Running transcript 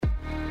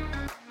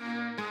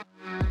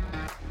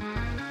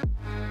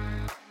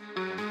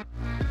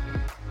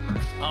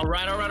All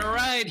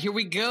right. Here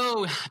we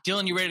go.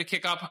 Dylan, you ready to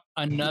kick off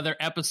another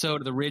episode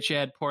of the Rich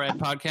Ad Poor Ad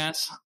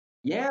podcast?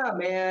 Yeah,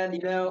 man.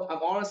 I'm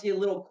honestly a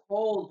little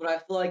cold, but I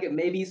feel like it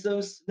may be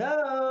some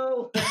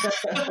snow.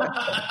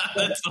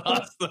 That's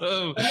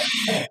awesome.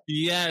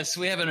 Yes,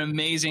 we have an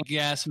amazing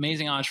guest,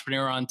 amazing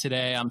entrepreneur on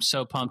today. I'm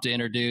so pumped to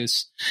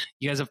introduce.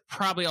 You guys have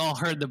probably all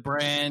heard the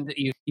brand.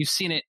 You've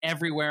seen it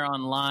everywhere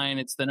online.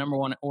 It's the number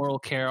one oral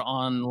care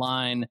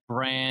online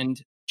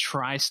brand,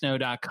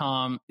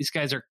 TrySnow.com. These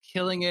guys are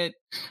killing it.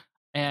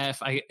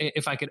 If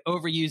I could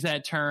overuse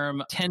that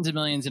term, tens of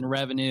millions in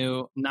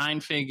revenue,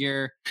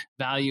 9-figure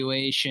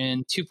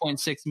valuation,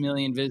 2.6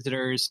 million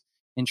visitors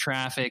in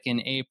traffic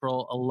in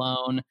April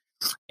alone,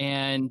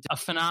 and a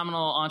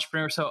phenomenal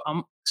entrepreneur. So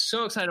I'm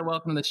so excited to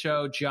welcome to the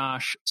show,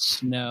 Josh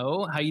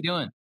Snow. How you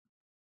doing?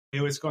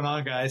 Hey, what's going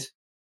on, guys?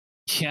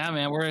 Yeah,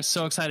 man, we're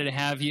so excited to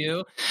have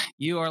you.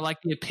 You are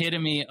like the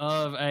epitome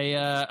of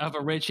a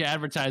rich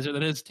advertiser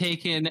that has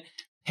taken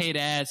paid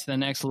ads to the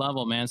next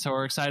level, man. So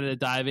we're excited to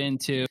dive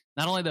into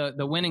not only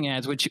the winning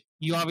ads, which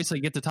you obviously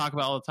get to talk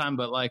about all the time,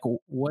 but like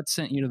what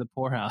sent you to the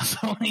poorhouse?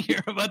 I want to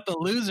hear about the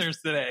losers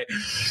today.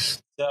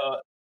 So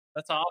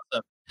that's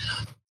awesome.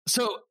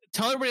 So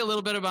tell everybody a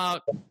little bit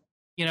about,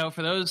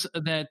 for those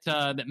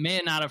that may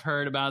not have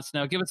heard about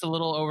Snow, give us a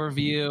little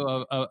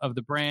overview of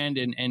the brand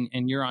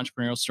and your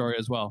entrepreneurial story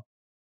as well.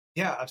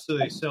 Yeah,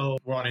 absolutely. So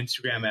we're on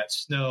Instagram at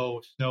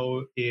Snow.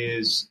 Snow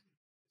is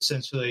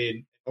essentially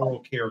an oral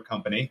care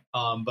company,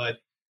 but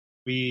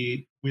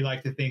we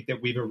like to think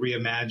that we've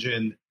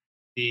reimagined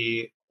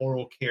the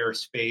oral care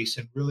space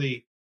and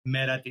really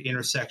met at the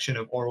intersection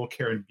of oral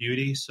care and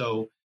beauty.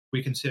 So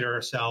we consider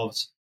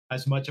ourselves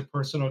as much a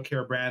personal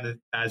care brand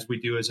as we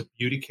do as a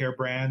beauty care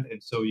brand.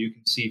 And so you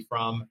can see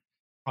from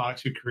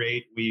products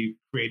we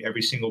create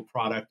every single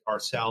product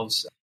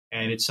ourselves.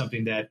 And it's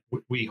something that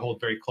we hold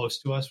very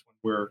close to us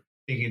when we're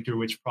thinking through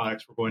which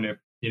products we're going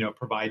to,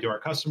 provide to our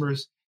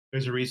customers.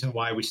 There's a reason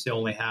why we still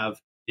only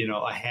have,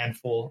 a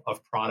handful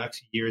of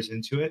products years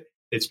into it.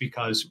 It's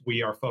because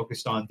we are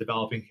focused on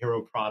developing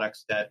hero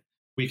products that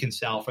we can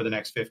sell for the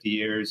next 50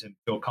 years and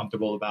feel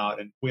comfortable about.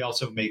 And we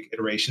also make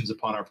iterations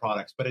upon our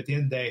products. But at the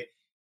end of the day,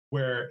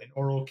 we're an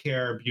oral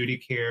care, beauty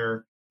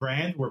care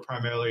brand. We're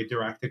primarily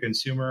direct to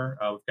consumer.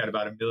 We've got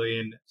about 1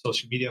 million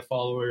social media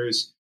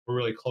followers. We're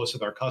really close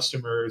with our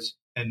customers.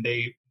 And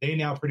they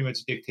now pretty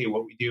much dictate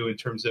what we do in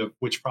terms of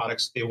which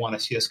products they want to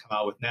see us come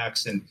out with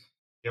next. And,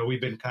 we've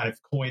been kind of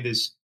coined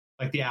as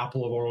like the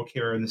Apple of oral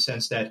care in the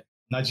sense that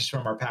not just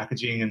from our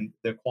packaging and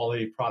the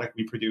quality product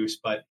we produce,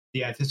 but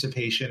the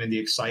anticipation and the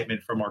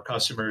excitement from our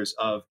customers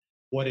of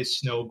what is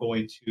Snow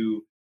going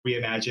to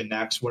reimagine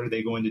next? What are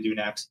they going to do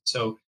next?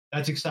 So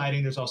that's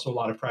exciting. There's also a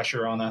lot of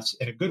pressure on us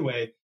in a good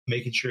way,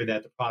 making sure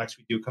that the products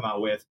we do come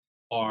out with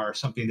are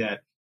something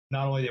that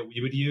not only that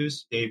we would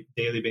use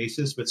daily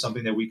basis, but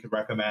something that we could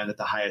recommend at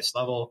the highest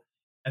level.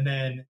 And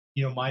then,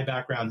 my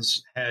background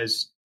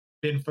has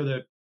been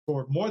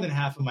for more than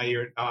half of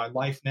my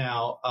life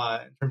now,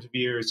 in terms of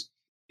years,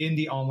 in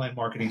the online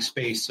marketing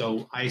space.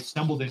 So I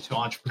stumbled into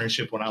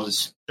entrepreneurship when I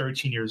was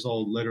 13 years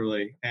old,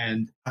 literally.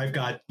 And I've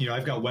got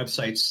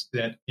websites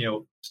that,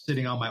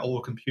 sitting on my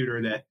old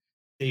computer that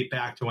date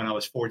back to when I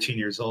was 14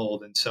 years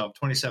old. And so I'm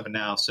 27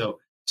 now. So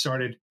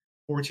started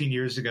 14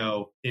 years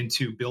ago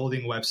into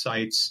building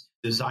websites,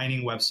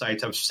 designing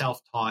websites. I was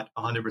self-taught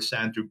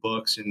 100% through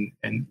books and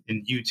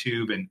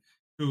YouTube and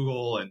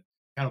Google, and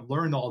kind of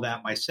learned all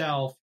that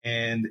myself,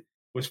 and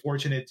was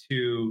fortunate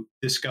to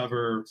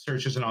discover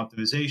search engine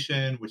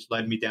optimization, which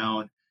led me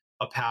down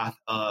a path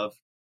of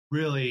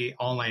really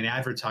online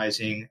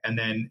advertising and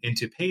then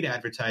into paid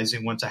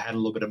advertising once I had a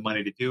little bit of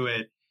money to do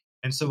it.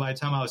 And so by the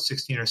time I was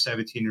 16 or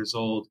 17 years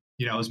old,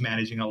 I was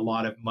managing a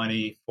lot of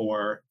money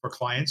for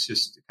clients,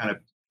 just kind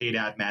of paid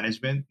ad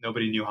management.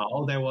 Nobody knew how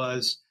old I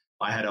was.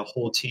 I had a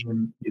whole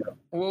team.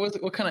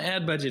 What kind of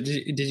ad budget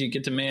did you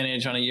get to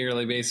manage on a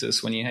yearly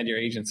basis when you had your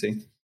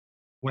agency?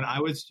 When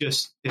I was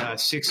just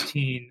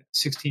 16,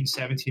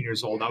 17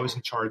 years old, I was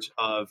in charge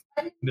of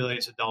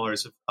millions of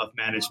dollars of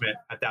management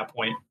at that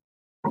point.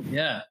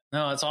 Yeah,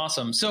 no, that's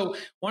awesome. So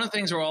one of the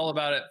things we're all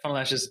about at Funnel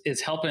Dash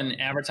is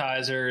helping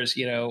advertisers,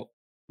 scale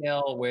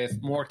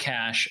with more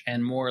cash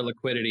and more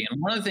liquidity.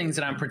 And one of the things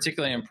that I'm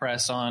particularly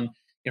impressed on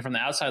from the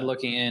outside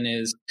looking in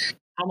is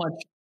how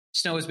much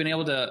Snow has been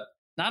able to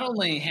not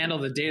only handle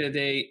the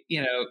day-to-day,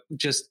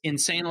 just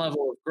insane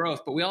level of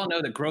growth, but we all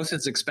know that growth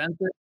is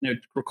expensive and it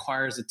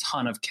requires a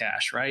ton of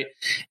cash, right?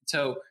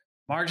 So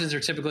margins are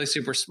typically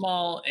super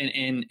small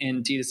in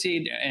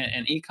D2C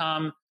and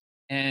e-com.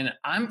 And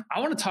I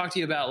want to talk to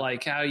you about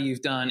like how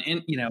you've done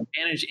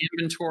manage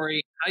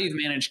inventory, how you've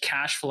managed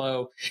cash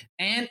flow,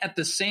 and at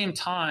the same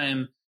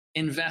time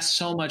invest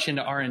so much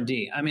into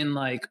R&D. I mean,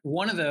 like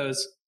one of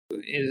those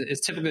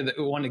is typically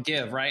the one to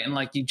give, right? And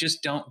like you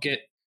just don't get,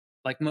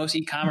 like most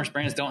e-commerce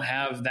brands don't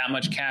have that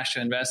much cash to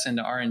invest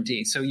into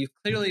R&D. So you've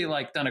clearly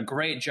like done a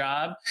great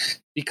job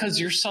because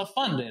you're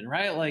self-funded,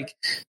 right? Like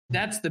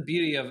that's the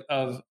beauty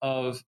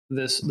of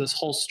this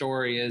whole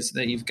story, is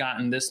that you've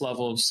gotten this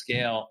level of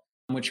scale,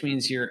 which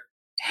means you're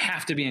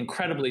have to be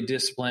incredibly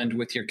disciplined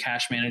with your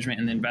cash management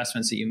and the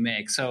investments that you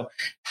make. So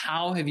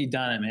how have you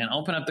done it, man?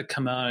 Open up the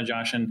kimono,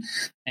 Josh,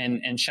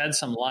 and shed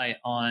some light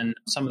on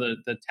some of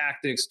the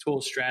tactics,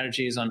 tools,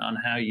 strategies on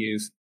how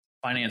you've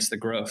financed the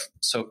growth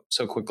so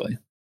quickly.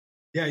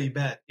 Yeah, you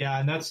bet. Yeah,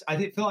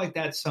 and feel like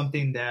that's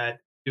something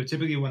that,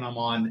 typically when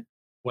I'm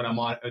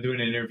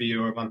doing an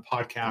interview or I'm on a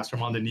podcast or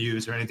I'm on the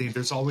news or anything,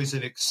 there's always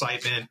an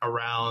excitement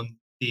around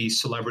the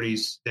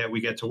celebrities that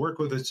we get to work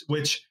with,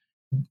 which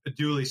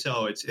duly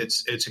so.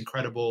 It's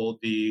incredible,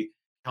 the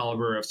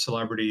caliber of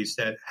celebrities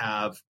that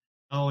have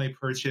not only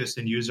purchased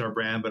and used our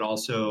brand, but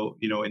also,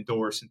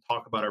 endorse and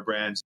talk about our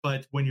brands.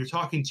 But when you're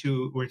talking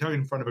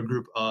in front of a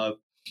group of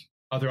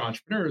other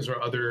entrepreneurs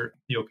or other,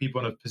 people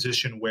in a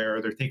position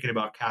where they're thinking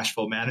about cash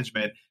flow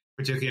management,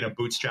 particularly in a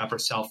bootstrap or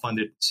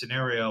self-funded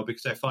scenario,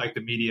 because I feel like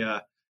the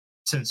media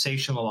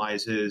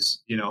sensationalizes,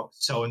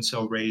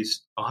 so-and-so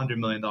raised $100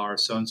 million,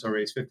 so-and-so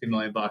raised $50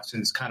 million.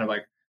 And it's kind of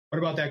like, what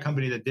about that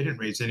company that didn't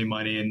raise any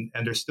money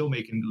and they're still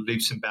making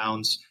leaps and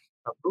bounds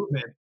of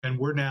movement? And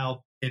we're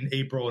now in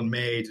April and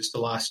May, just the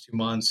last 2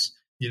 months,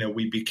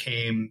 we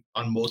became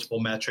on multiple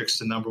metrics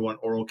the number one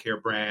oral care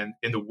brand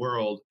in the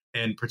world.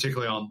 And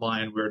particularly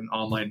online, we're an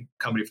online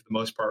company for the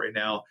most part right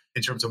now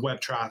in terms of web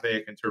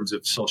traffic, in terms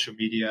of social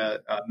media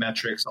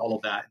metrics, all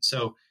of that.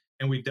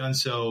 And we've done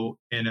so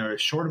in a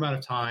short amount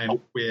of time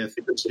with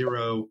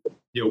zero,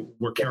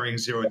 we're carrying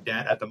zero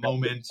debt at the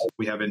moment.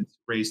 We haven't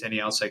raised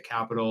any outside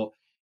capital.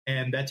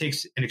 And that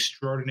takes an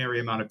extraordinary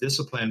amount of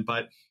discipline,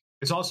 but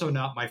it's also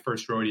not my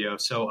first rodeo.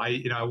 So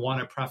I want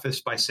to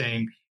preface by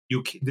saying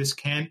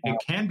it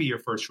can be your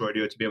first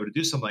rodeo to be able to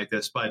do something like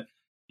this, but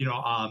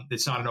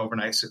it's not an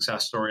overnight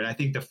success story. And I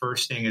think the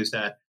first thing is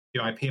that,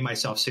 I pay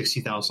myself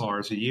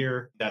 $60,000 a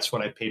year. That's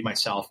what I paid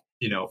myself,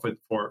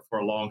 for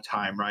a long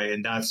time. Right.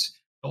 And that's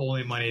the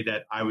only money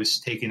that I was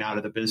taking out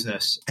of the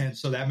business. And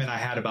so that meant I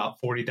had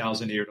about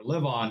 $40,000 a year to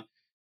live on.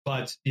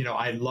 But,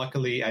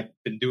 I've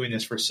been doing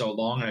this for so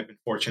long, and I've been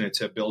fortunate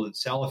to build and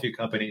sell a few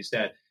companies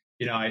that,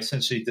 I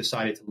essentially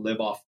decided to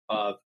live off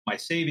of my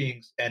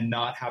savings and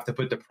not have to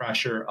put the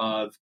pressure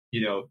of,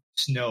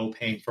 Snow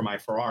paying for my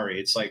Ferrari.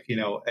 It's like,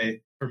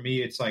 for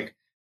me, it's like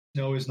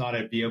Snow is not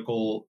a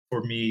vehicle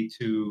for me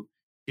to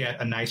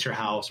get a nicer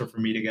house or for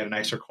me to get a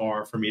nicer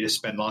car, for me to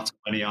spend lots of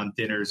money on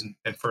dinners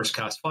and first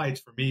class flights.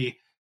 For me,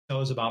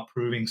 Snow is about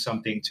proving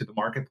something to the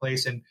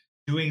marketplace and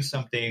doing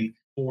something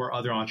for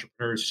other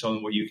entrepreneurs,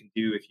 showing what you can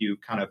do if you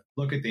kind of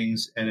look at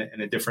things in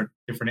a different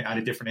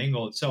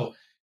angle. And so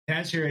to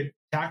answer it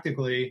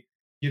tactically,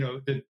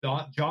 the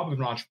job of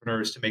an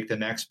entrepreneur is to make the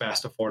next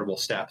best affordable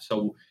step.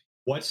 So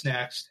what's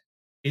next?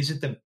 Is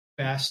it the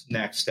best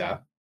next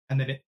step? And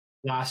then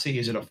lastly,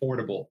 is it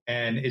affordable?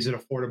 And is it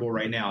affordable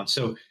right now? And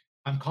so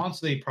I'm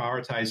constantly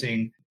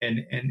prioritizing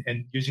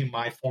and using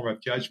my form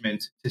of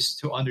judgment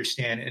to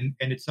understand.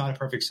 And it's not a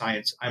perfect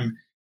science. I'm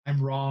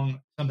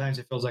wrong. Sometimes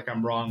it feels like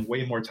I'm wrong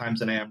way more times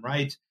than I am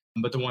right.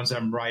 But the ones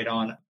I'm right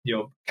on,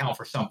 count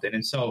for something.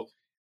 And so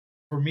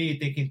for me,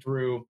 thinking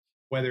through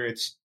whether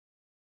it's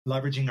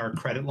leveraging our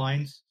credit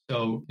lines.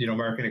 So,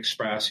 American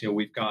Express,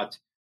 we've got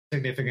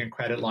significant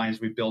credit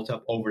lines we've built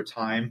up over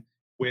time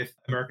with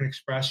American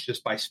Express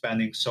just by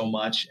spending so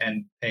much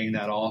and paying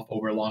that off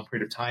over a long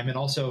period of time, and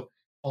also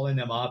calling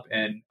them up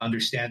and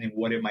understanding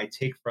what it might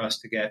take for us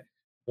to get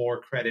more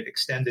credit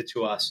extended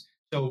to us.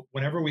 So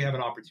whenever we have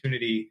an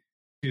opportunity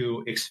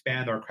to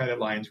expand our credit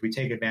lines, we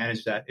take advantage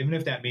of that. Even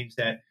if that means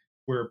that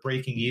we're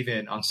breaking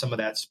even on some of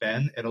that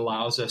spend, it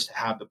allows us to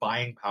have the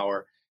buying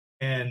power.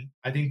 And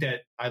I think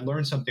that I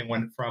learned something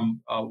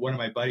from one of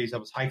my buddies I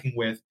was hiking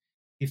with.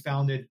 He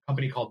founded a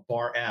company called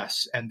Bar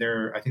S, and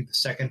they're, I think, the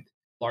second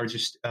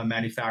largest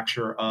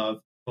manufacturer of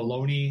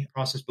bologna,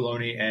 processed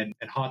bologna, and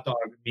hot dog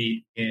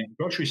meat in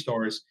grocery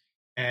stores.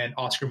 And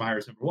Oscar Mayer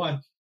is number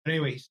one. But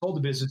anyway, he sold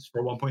the business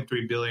for $1.3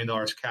 billion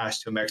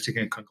cash to a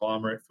Mexican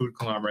food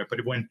conglomerate.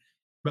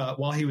 But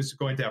while he was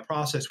going through that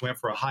process, went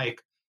for a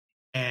hike,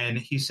 and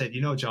he said,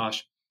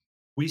 Josh,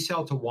 we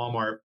sell to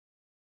Walmart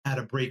at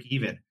a break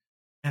even.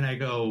 And I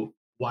go,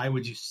 why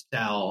would you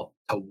sell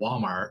to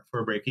Walmart for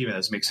a break even? That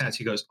doesn't make sense.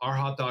 He goes, our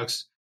hot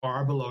dogs,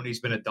 our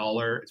bologna's been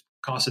 $1. It's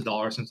cost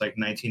 $1 since like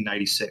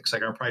 1996.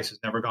 Like our price has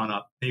never gone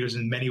up. And he goes,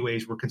 in many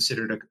ways, we're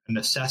considered a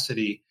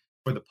necessity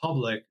for the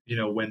public.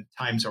 When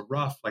times are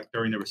rough, like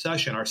during the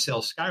recession, our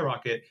sales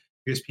skyrocket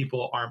because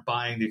people aren't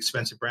buying the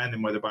expensive brand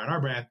anymore. They're buying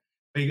our brand.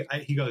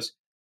 But he goes,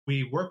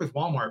 we work with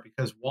Walmart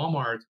because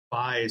Walmart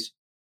buys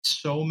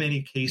so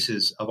many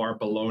cases of our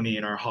bologna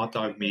and our hot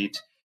dog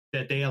meat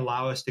that they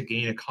allow us to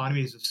gain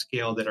economies of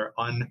scale that are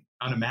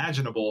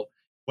unimaginable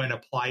when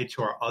applied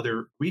to our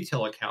other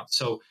retail accounts.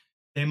 So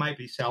they might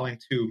be selling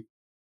to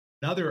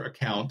another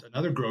account,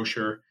 another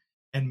grocer,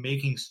 and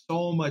making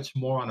so much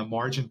more on a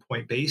margin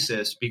point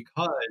basis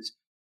because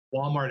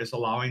Walmart is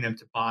allowing them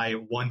to buy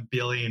 1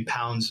 billion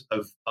pounds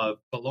of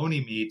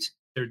bologna meat.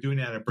 They're doing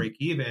it at a break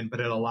even, but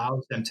it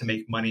allows them to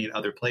make money in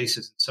other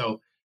places. So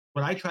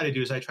what I try to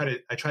do is I try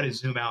to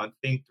zoom out and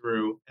think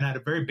through, and at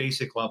a very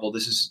basic level,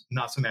 this is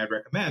not something I'd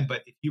recommend,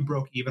 but if you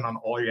broke even on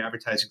all your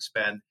advertising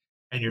spend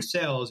and your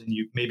sales, and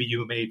maybe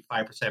you made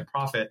 5%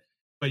 profit,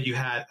 but you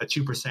had a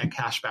 2%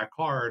 cashback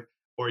card,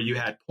 or you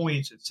had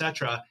points,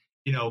 etc.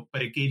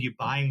 But it gave you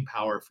buying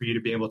power for you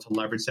to be able to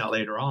leverage that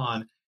later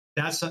on.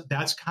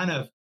 That's kind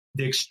of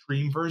the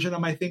extreme version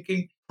of my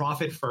thinking.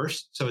 Profit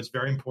first. So it's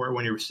very important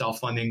when you're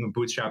self-funding and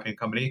bootstrapping a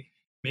company.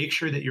 Make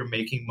sure that you're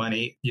making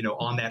money,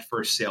 on that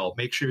first sale.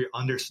 Make sure you're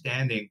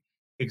understanding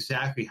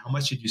exactly how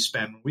much did you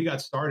spend. When we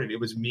got started, it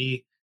was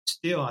me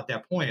still at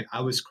that point.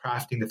 I was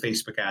crafting the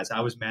Facebook ads.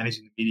 I was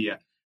managing the media.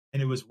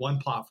 And it was one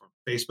platform,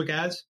 Facebook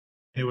ads,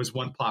 and it was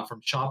one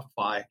platform,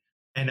 Shopify.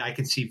 And I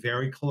could see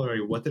very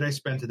clearly, what did I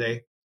spend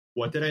today?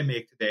 What did I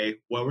make today?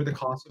 What were the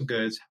cost of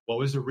goods? What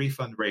was the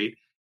refund rate?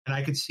 And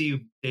I could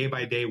see day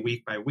by day,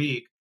 week by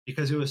week,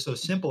 because it was so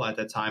simple at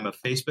that time of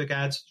Facebook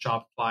ads,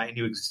 Shopify. I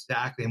knew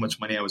exactly how much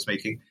money I was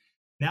making.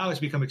 Now it's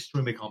become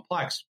extremely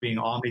complex, being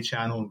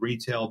omni-channel and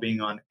retail,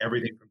 being on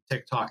everything from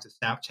TikTok to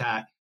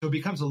Snapchat. So it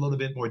becomes a little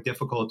bit more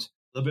difficult,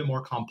 a little bit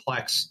more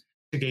complex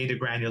to gain the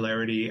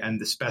granularity and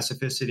the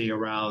specificity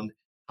around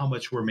how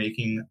much we're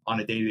making on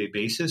a day-to-day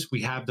basis.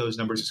 We have those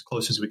numbers as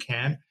close as we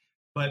can.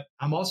 But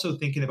I'm also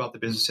thinking about the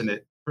business in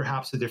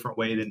perhaps a different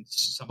way than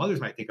some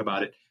others might think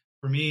about it.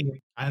 For me,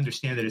 I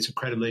understand that it's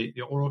incredibly,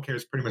 oral care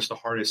is pretty much the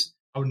hardest.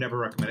 I would never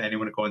recommend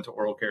anyone to go into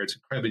oral care. It's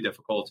incredibly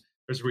difficult.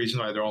 There's a reason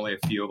why there are only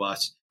a few of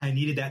us. I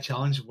needed that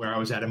challenge where I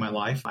was at in my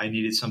life. I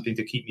needed something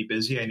to keep me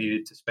busy. I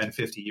needed to spend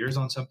 50 years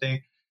on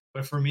something.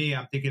 But for me,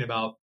 I'm thinking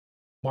about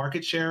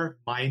market share,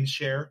 mind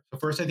share. So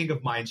first I think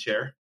of mind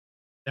share,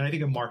 then I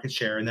think of market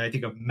share, and then I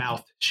think of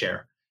mouth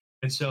share.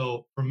 And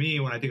so for me,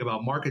 when I think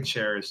about market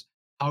shares,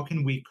 how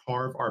can we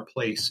carve our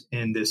place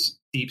in this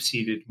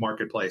deep-seated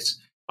marketplace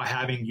by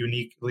having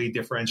uniquely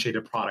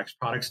differentiated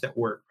products that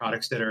work,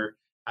 products that are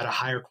at a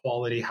higher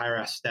quality, higher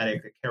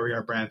aesthetic, that carry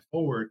our brand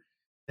forward?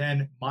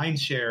 Then mind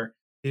share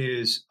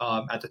is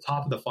at the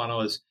top of the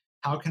funnel is,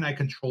 how can I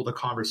control the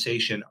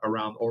conversation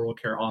around oral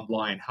care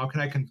online? How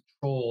can I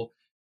control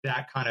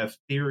that kind of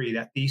theory,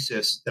 that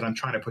thesis that I'm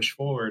trying to push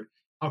forward?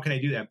 How can I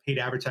do that? Paid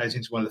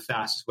advertising is one of the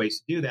fastest ways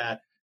to do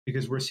that,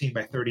 because we're seen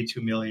by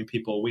 32 million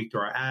people a week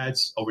through our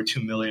ads, over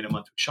 2 million a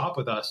month who shop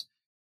with us.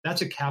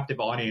 That's a captive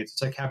audience.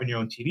 It's like having your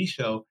own TV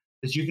show,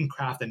 because you can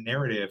craft a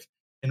narrative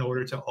in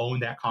order to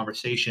own that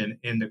conversation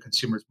in the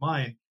consumer's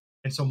mind.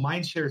 And so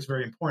mind share is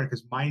very important,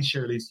 because mind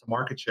share leads to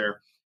market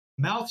share.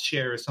 Mouth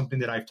share is something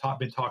that I've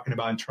been talking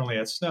about internally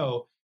at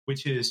Snow,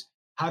 which is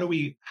how do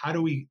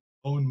we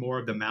own more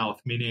of the mouth?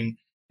 Meaning,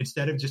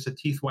 instead of just a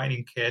teeth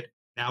whitening kit,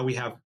 now we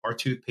have our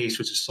toothpaste,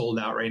 which is sold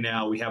out right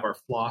now. We have our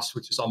floss,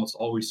 which is almost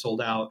always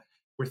sold out.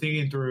 We're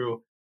thinking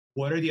through,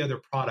 what are the other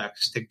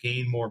products to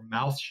gain more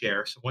mouth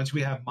share? So once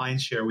we have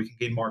mind share, we can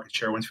gain market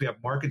share. Once we have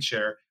market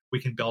share,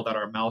 we can build out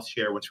our mouth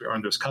share once we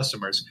earn those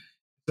customers.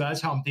 So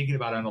that's how I'm thinking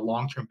about it on a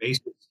long-term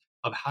basis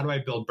of, how do I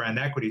build brand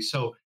equity?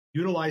 So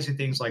utilizing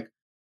things like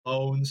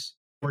loans,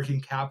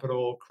 working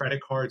capital,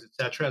 credit cards, et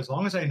cetera, as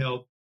long as I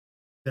know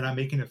that I'm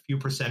making a few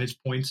percentage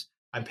points,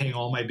 I'm paying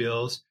all my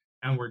bills,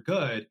 and we're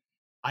good,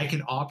 I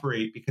can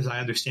operate, because I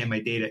understand my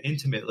data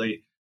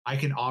intimately. I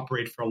can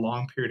operate for a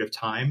long period of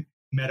time,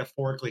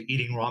 metaphorically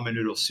eating ramen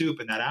noodle soup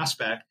in that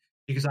aspect,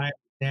 because I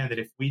understand that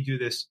if we do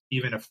this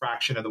even a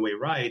fraction of the way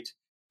right,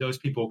 those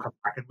people will come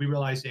back, and we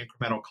realize the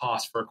incremental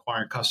cost for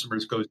acquiring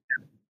customers goes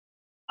down.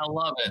 I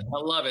love it. I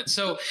love it.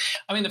 So,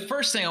 I mean, the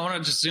first thing I want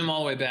to just zoom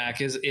all the way back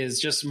is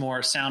just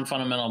more sound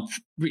fundamental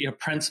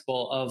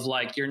principle of,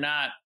 like, you're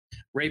not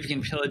raping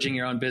and pillaging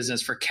your own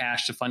business for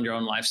cash to fund your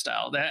own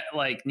lifestyle. That,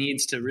 like,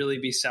 needs to really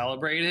be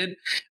celebrated,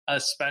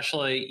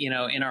 especially, in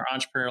our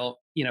entrepreneurial,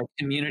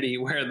 community,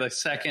 where the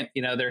second,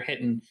 they're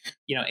hitting,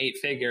 8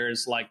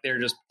 figures, like, they're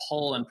just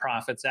pulling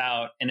profits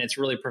out, and it's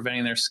really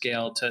preventing their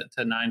scale to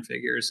 9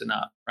 figures and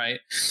up. Right.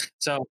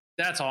 So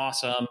that's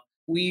awesome.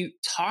 You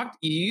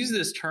use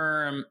this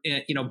term,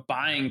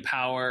 buying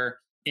power,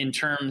 in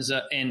terms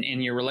of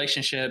in your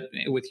relationship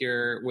with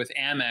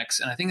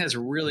Amex. And I think that's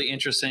really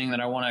interesting, that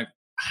I want to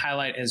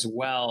highlight as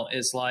well,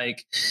 is,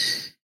 like,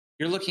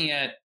 you're looking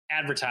at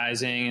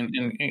advertising,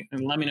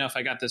 and let me know if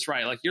I got this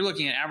right. Like, you're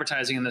looking at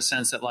advertising in the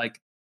sense that,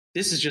 like,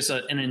 this is just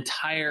an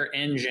entire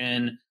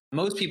engine.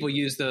 Most people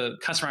use the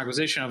customer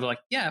acquisition of, like,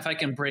 yeah, if I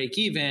can break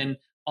even,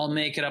 I'll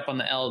make it up on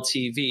the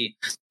LTV.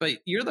 But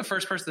you're the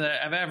first person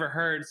that I've ever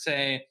heard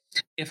say,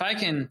 if I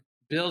can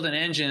build an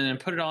engine and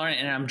put it all in,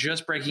 and I'm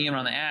just breaking even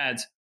on the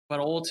ads, but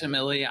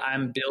ultimately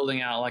I'm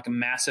building out, like, a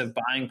massive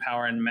buying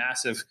power and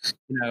massive,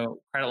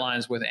 credit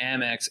lines with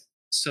Amex,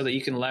 so that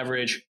you can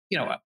leverage,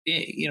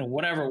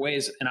 whatever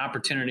ways and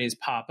opportunities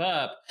pop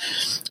up.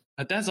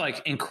 But that's,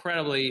 like,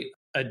 incredibly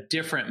a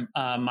different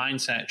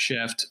mindset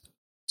shift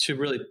to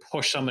really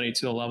push somebody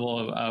to the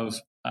level of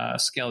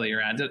scale that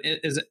you're at.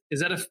 Is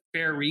that a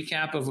fair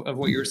recap of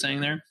what you were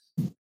saying there?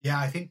 Yeah,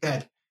 I think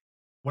that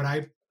when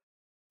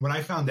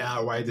I found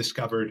out, when I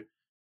discovered,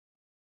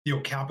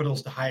 capital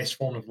is the highest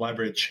form of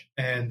leverage,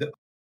 and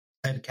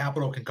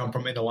capital can come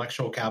from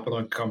intellectual capital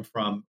and come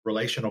from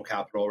relationship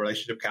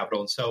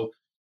capital. And so,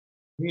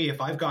 me,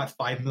 if I've got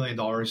 $5 million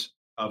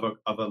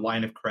of a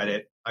line of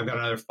credit, I've got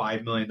another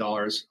 $5 million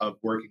of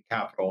working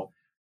capital.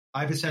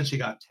 I've essentially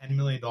got $10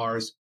 million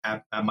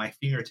at my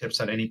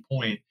fingertips at any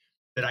point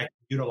that I can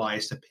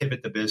utilize to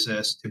pivot the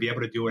business to be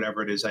able to do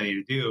whatever it is I need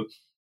to do.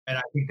 And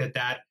I think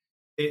that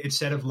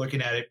instead of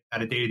looking at it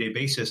at a day-to-day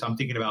basis, I'm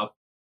thinking about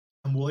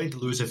I'm willing to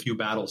lose a few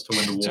battles to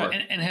win the war.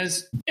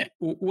 So,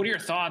 what are your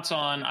thoughts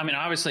on, I mean,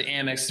 obviously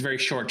Amex is very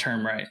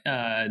short-term, right?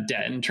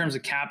 Debt. In terms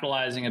of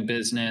capitalizing a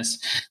business,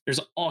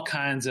 there's all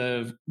kinds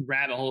of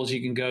rabbit holes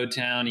you can go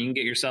down. You can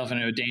get yourself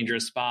into a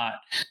dangerous spot,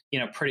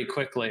 pretty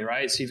quickly,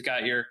 right? So you've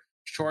got your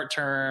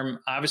short-term,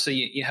 obviously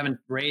you haven't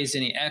raised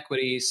any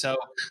equity. So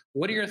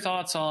what are your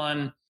thoughts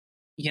on,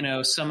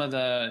 some of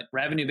the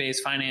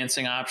revenue-based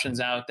financing options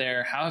out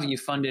there? How have you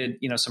funded,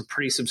 some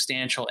pretty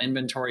substantial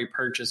inventory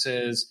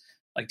purchases?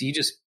 Like, do you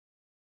just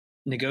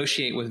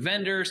negotiate with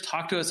vendors?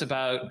 Talk to us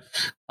about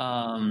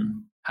how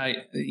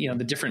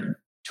the different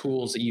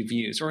tools that you've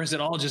used, or has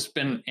it all just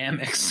been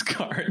Amex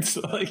cards?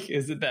 Like,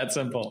 is it that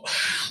simple?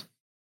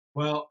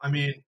 Well, I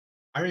mean,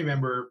 I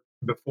remember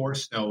before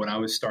Snow when I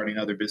was starting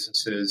other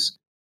businesses.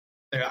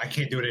 I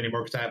can't do it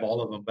anymore because I have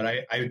all of them. But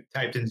I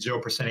typed in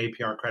 0%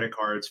 APR credit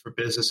cards for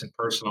business and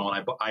personal,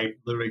 and I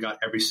literally got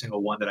every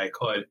single one that I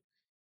could.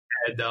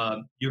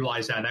 And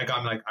utilized that. And that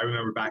got me I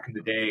remember back in the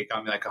day, it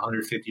got me like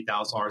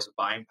 $150,000 of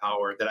buying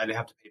power that I didn't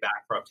have to pay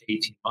back for up to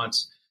 18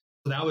 months.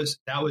 So that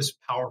was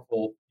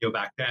powerful,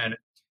 back then.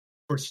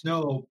 For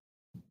Snow,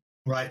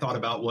 what I thought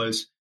about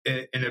was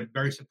in a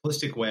very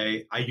simplistic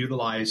way, I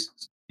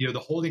utilized, the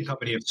holding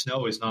company of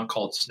Snow is not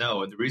called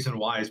Snow. And the reason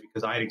why is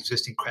because I had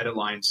existing credit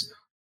lines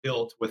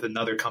built with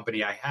another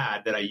company I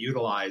had that I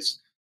utilized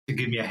to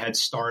give me a head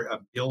start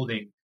of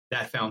building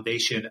that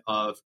foundation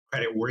of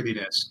credit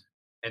worthiness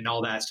and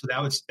all that. So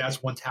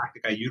that's one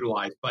tactic I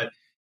utilized. But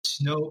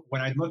Snow,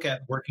 when I look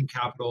at working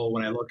capital,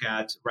 when I look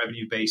at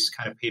revenue-based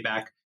kind of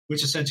payback,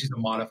 which essentially is a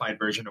modified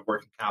version of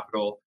working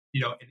capital,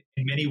 in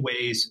many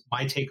ways,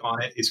 my take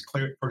on it is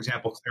clear. For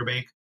example,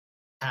 Clearbanc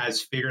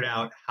has figured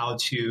out how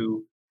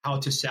to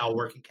sell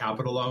working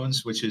capital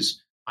loans, which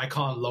is I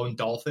call them loan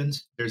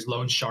dolphins. There's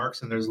loan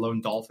sharks and there's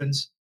loan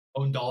dolphins.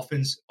 Loan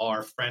dolphins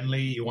are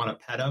friendly. You want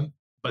to pet them,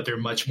 but they're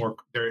much more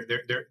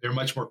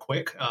much more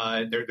quick.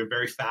 They're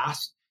very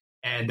fast.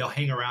 And they'll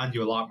hang around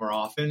you a lot more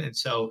often. And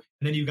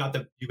then you got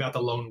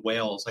the lone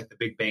whales, like the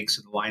big banks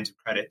and the lines of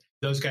credit.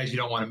 Those guys you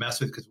don't want to mess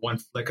with because one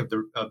flick of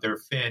their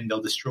fin, they'll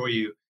destroy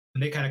you.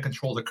 And they kind of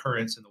control the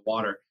currents in the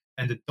water.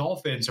 And the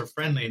dolphins are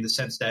friendly in the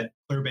sense that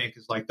Clearbanc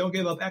is like, don't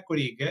give up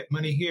equity, get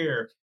money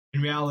here.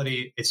 In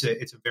reality, it's a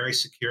very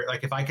secure.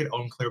 Like if I could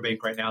own Clearbanc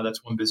right now,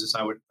 that's one business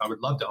I would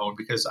love to own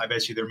because I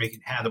bet you they're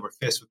making hand over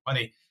fist with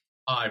money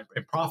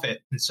and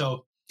profit. And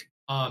so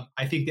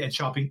I think that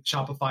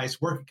Shopify's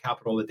working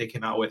capital that they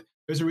came out with,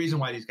 there's a reason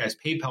why these guys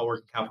PayPal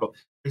working capital.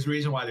 There's a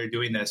reason why they're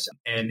doing this,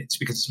 and it's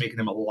because it's making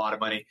them a lot of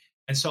money.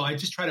 And so I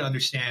just try to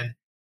understand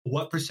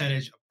what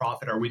percentage of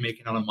profit are we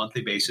making on a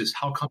monthly basis?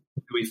 How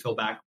comfortable do we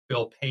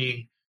feel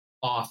paying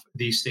off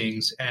these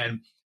things?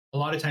 And a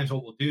lot of times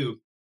what we'll do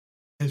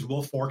is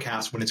we'll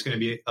forecast when it's going to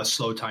be a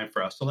slow time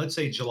for us. So let's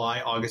say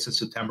July, August, and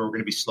September are going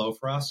to be slow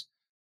for us.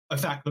 In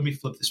fact, let me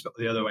flip this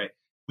the other way.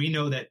 We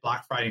know that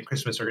Black Friday and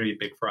Christmas are going to be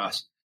big for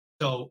us.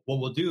 So what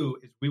we'll do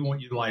is we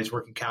won't utilize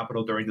working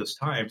capital during those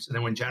times. And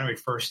then when January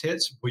 1st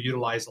hits, we'll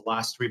utilize the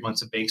last 3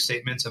 months of bank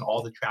statements and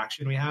all the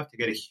traction we have to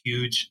get a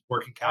huge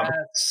working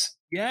capital.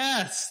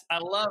 Yes. I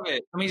love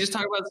it. I mean, just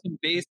talk about some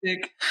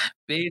basic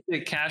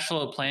cash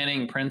flow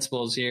planning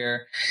principles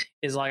here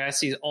is like I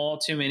see all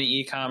too many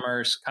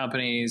e-commerce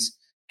companies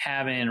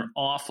having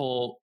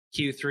awful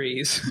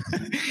Q3s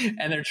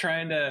and they're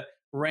trying to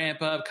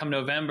ramp up come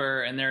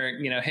November and they're,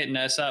 hitting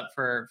us up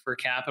for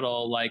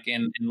capital like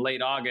in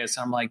late August.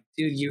 I'm like,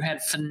 dude, you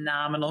had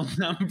phenomenal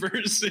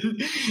numbers in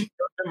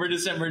November,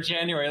 December,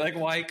 January. Like,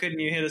 why couldn't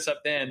you hit us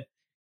up then?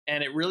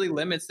 And it really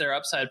limits their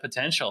upside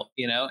potential,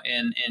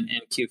 in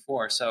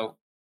Q4. So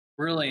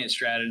brilliant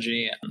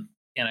strategy.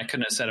 And I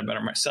couldn't have said it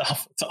better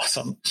myself. It's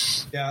awesome.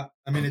 Yeah.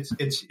 I mean,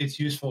 it's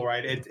useful,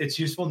 right? It's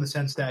useful in the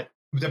sense that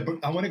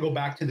I want to go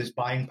back to this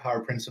buying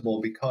power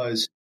principle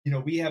because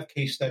we have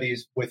case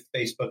studies with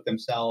Facebook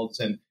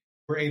themselves, and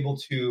we're able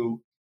to,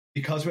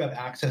 because we have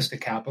access to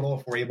capital,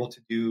 if we're able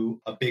to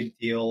do a big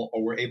deal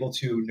or we're able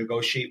to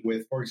negotiate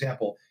with, for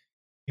example,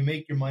 you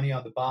make your money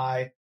on the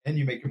buy and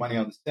you make your money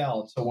on the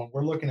sell. So when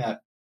we're looking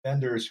at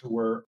vendors who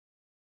are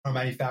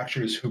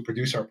manufacturers who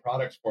produce our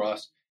products for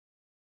us,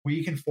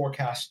 we can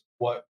forecast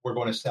what we're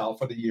going to sell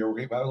for the year.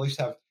 We at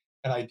least have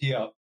an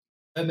idea.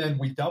 And then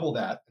we double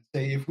that and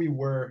say, if we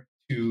were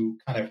to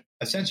kind of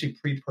essentially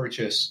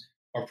pre-purchase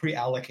or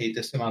pre-allocate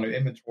this amount of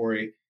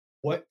inventory,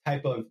 what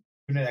type of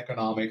unit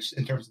economics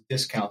in terms of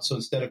discounts? So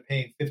instead of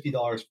paying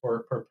 $50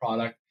 per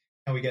product,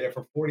 can we get it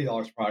for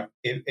 $40 per product?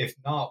 If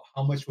not,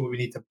 how much will we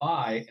need to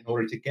buy in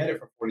order to get it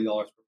for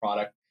 $40 per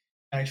product?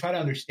 And I try to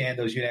understand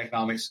those unit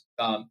economics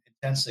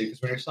intensely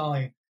because when you're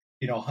selling,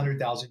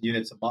 100,000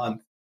 units a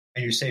month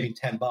and you're saving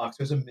 $10,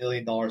 there's $1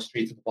 million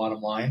straight to the bottom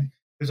line.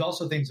 There's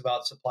also things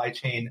about supply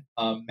chain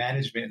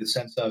management in the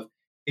sense of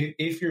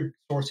if you're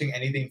sourcing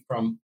anything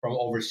from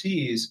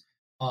overseas,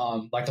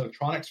 like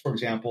electronics, for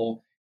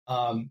example,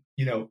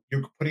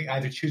 you're putting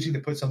either choosing to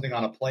put something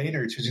on a plane or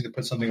you're choosing to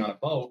put something on a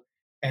boat.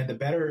 And the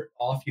better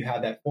off you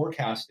have that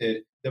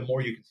forecasted, the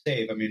more you can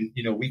save. I mean,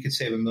 we could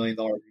save $1 million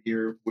a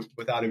year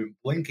without even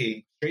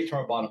blinking, straight to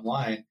our bottom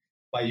line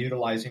by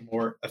utilizing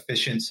more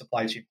efficient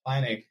supply chain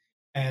planning.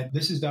 And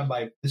this is done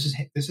by this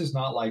is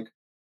not like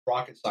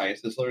rocket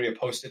science. It's literally a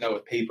Post-it note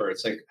with paper.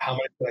 It's like, how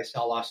much did I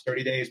sell last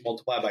 30 days?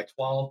 Multiply by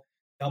 12,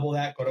 double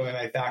that, go to a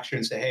manufacturer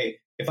and say, hey,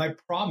 if I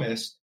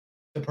promised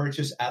to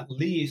purchase at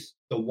least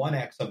the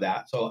 1x of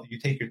that, so you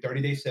take your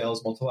 30-day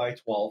sales, multiply by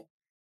 12.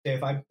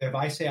 If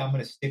I say I'm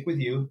going to stick with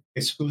you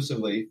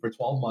exclusively for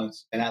 12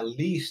 months and at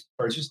least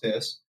purchase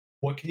this,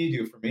 what can you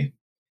do for me?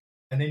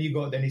 And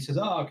then then he says,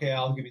 oh, okay,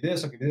 I'll give you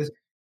this, I'll give you this.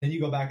 Then you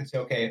go back and say,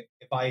 okay,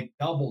 if I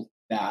doubled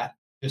that,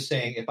 just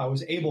saying if I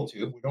was able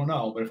to, we don't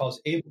know, but if I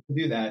was able to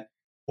do that,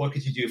 what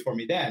could you do for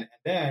me then? And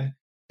then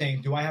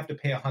saying, do I have to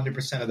pay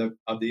 100%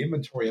 of the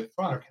inventory up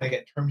front, or can I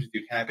get terms with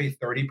you? Can I pay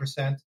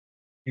 30%?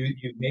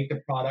 You make the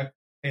product,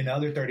 pay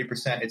another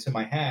 30%, it's in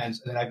my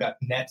hands, and then I've got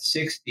net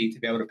 60 to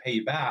be able to pay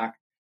you back.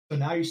 So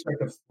now you start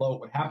to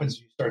float. What happens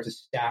is you start to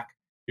stack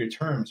your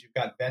terms. You've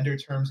got vendor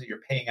terms that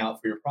you're paying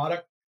out for your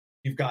product.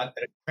 You've got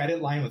a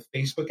credit line with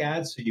Facebook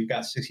ads, so you've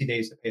got 60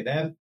 days to pay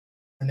them.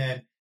 And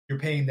then you're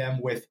paying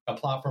them with a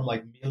platform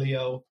like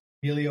Melio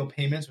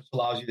Payments, which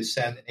allows you to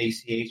send an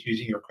ACH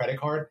using your credit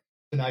card.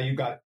 So now you've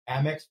got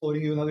Amex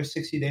floating you another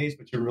 60 days,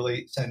 but you're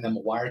really sending them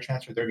a wire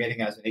transfer they're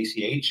getting as an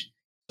ACH.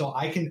 So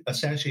I can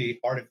essentially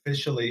I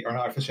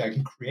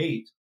can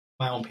create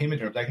my own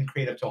payment terms. I can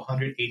create up to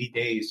 180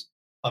 days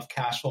of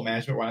cash flow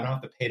management where I don't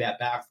have to pay that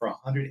back for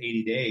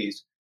 180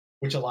 days,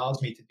 which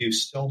allows me to do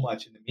so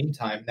much in the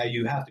meantime. Now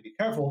you have to be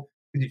careful,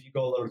 because if you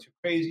go a little too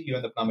crazy, you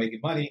end up not making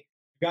money.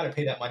 You got to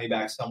pay that money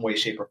back some way,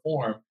 shape, or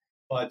form.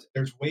 But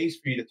there's ways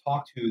for you to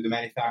talk to the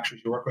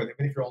manufacturers you work with,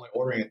 even if you're only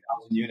ordering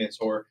 1,000 units,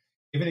 or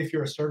even if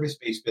you're a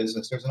service-based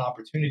business, there's an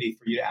opportunity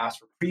for you to ask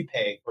for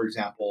prepay, for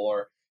example,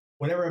 or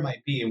whatever it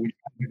might be. And we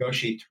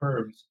negotiate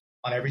terms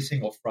on every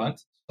single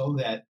front so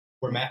that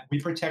we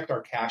protect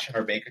our cash in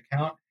our bank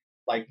account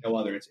like no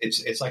other.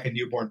 It's like a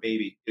newborn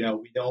baby.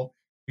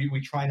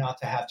 We try not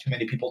to have too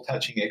many people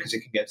touching it because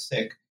it can get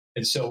sick.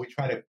 And so we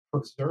try to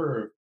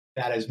preserve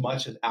that as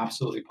much as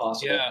absolutely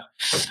possible. Yeah.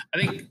 I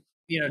think,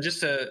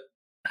 just to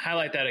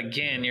highlight that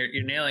again,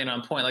 you're nailing it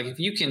on point. Like if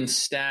you can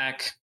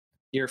stack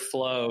your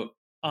float,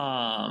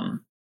 and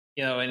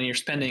you're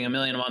spending $1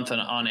 million a month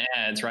on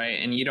ads, right?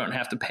 And you don't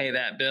have to pay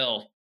that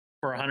bill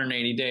for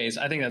 180 days.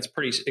 I think that's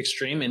pretty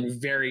extreme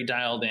and very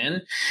dialed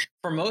in.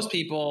 For most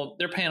people,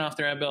 they're paying off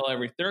their ad bill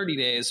every 30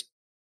 days.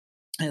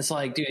 And it's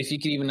like, dude, if you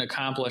could even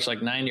accomplish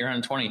like 90 or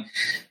 120,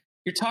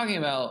 you're talking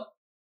about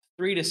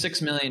 $3 to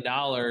 $6 million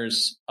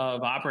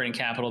of operating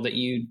capital that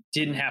you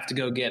didn't have to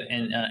go get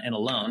in a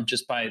loan,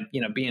 just by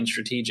being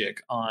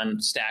strategic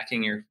on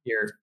stacking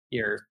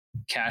your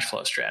cash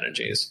flow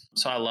strategies.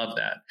 So I love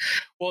that.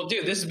 Well,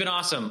 dude, this has been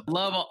awesome.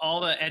 Love all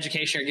the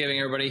education you're giving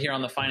everybody here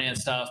on the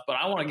finance stuff, but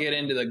I want to get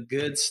into the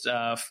good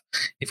stuff.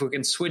 If we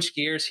can switch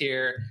gears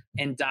here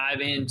and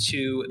dive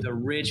into the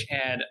rich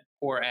ad,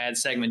 poor ad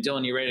segment.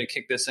 Dylan, you ready to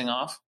kick this thing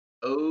off?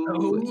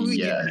 Oh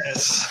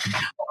yes.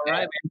 All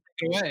right, man,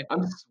 take it away.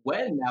 I'm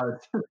sweating now.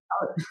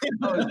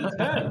 It's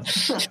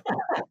intense.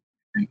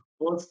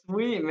 Well,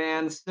 sweet,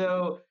 man.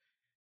 So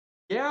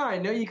yeah, I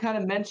know you kind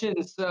of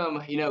mentioned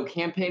some,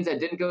 campaigns that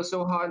didn't go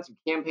so hot and some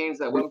campaigns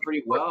that went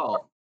pretty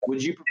well.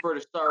 Would you prefer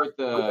to start with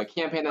the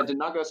campaign that did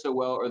not go so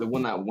well or the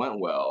one that went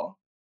well?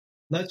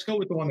 Let's go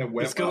with the one that went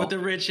well. Let's go with the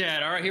rich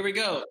ad. All right, here we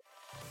go.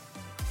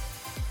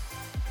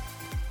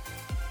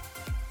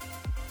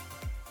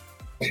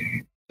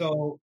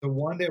 So the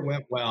one that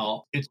went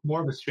well, it's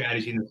more of a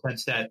strategy in the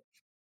sense that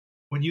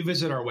when you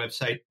visit our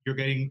website, you're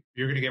going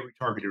to get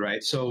retargeted,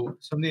 right? So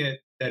something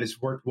that has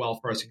worked well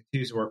for us and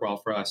continues to work well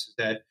for us is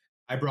that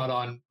I brought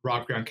on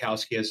Rob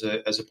Gronkowski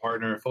as a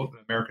partner, an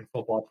American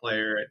football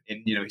player,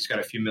 and he's got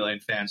a few million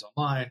fans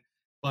online.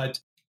 But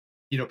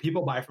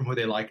people buy from who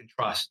they like and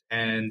trust,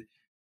 and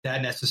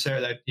that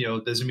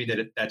doesn't mean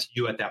that that's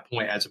you at that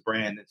point as a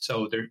brand. And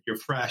so you're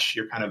fresh,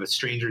 you're kind of a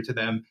stranger to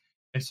them.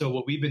 And so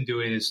what we've been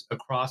doing is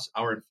across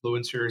our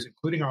influencers,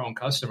 including our own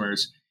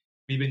customers,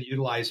 we've been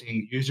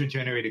utilizing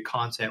user-generated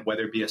content,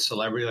 whether it be a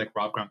celebrity like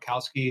Rob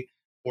Gronkowski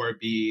or it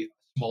be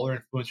a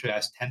smaller influencer that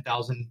has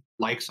 10,000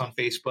 likes on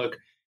Facebook.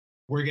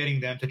 We're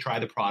getting them to try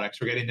the products.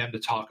 We're getting them to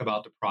talk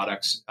about the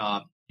products.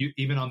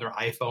 Even on their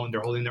iPhone,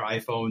 they're holding their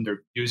iPhone,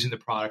 they're using the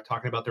product,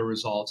 talking about their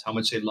results, how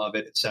much they love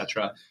it,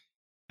 etc.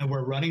 And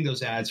we're running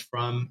those ads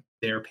from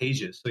their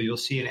pages. So you'll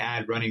see an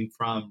ad running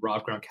from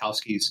Rob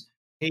Gronkowski's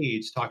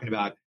page talking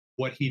about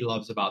what he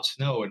loves about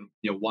Snow and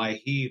why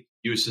he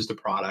uses the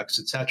products,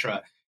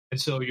 etc. And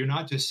so you're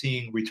not just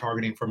seeing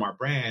retargeting from our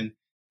brand,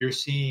 you're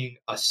seeing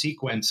a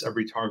sequence of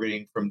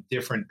retargeting from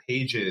different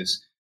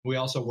pages. We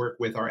also work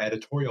with our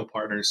editorial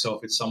partners. So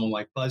if it's someone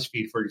like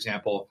BuzzFeed, for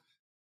example,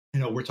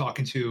 we're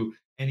talking to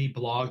any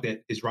blog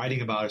that is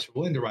writing about us or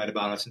willing to write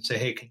about us and say,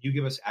 hey, can you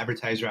give us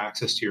advertiser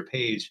access to your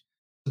page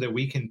so that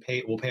we'll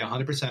pay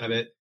 100% of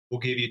it. We'll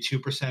give you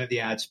 2% of the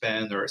ad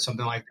spend or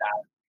something like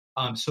that.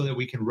 so that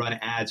we can run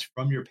ads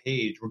from your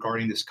page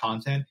regarding this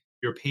content.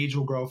 Your page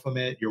will grow from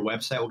it. Your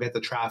website will get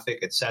the traffic,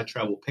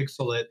 etc. We'll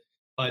pixel it.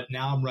 But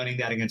now I'm running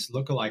that against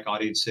lookalike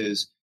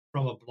audiences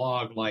from a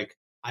blog like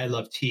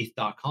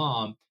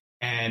iloveteeth.com.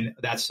 And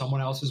that's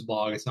someone else's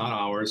blog. It's not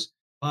ours.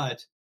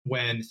 But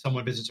when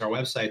someone visits our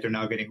website, they're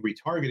now getting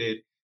retargeted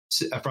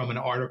from an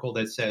article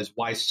that says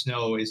why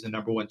snow is the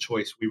number one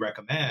choice we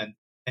recommend.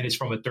 And it's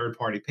from a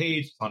third-party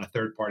page. It's on a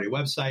third-party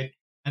website.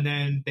 And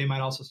then they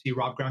might also see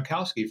Rob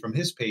Gronkowski from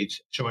his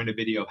page showing a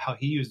video of how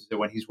he uses it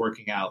when he's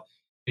working out.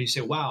 And you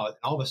say, wow, and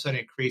all of a sudden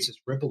it creates this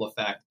ripple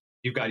effect.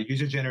 You've got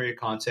user-generated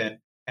content,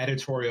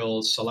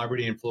 editorials,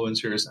 celebrity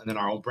influencers, and then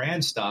our own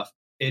brand stuff.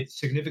 It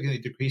significantly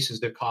decreases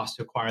the cost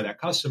to acquire that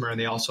customer, and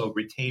they also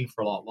retain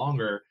for a lot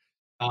longer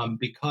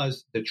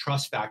because the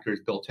trust factor is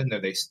built in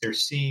there. They're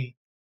seeing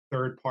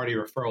third-party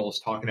referrals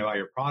talking about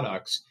your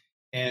products,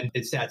 and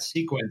it's that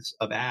sequence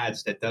of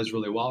ads that does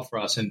really well for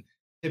us. And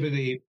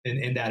typically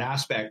in that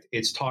aspect,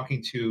 it's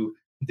talking to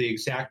the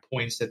exact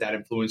points that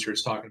influencer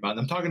is talking about.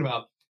 And I'm talking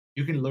about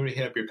you can literally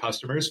hit up your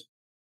customers,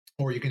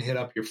 or you can hit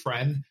up your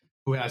friend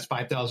who has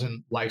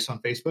 5,000 likes on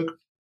Facebook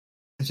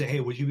and say, hey,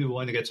 would you be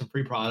willing to get some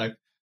free product?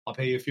 I'll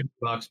pay you a few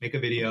bucks, make a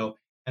video,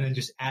 and then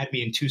just add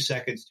me in 2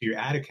 seconds to your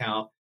ad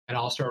account, and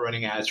I'll start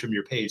running ads from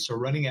your page. So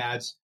running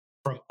ads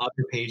from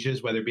other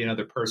pages, whether it be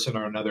another person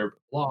or another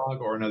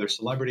blog or another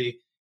celebrity,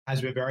 has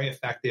been very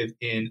effective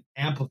in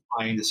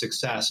amplifying the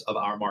success of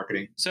our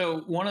marketing. So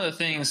one of the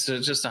things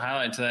just to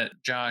highlight to that,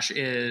 Josh,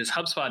 is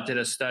HubSpot did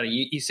a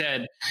study. You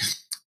said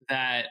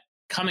that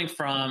coming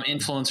from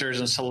influencers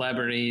and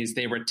celebrities,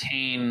 they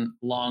retain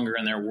longer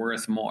and they're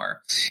worth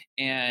more.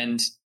 And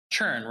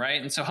churn,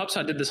 right? And so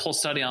HubSpot did this whole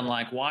study on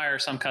like, why are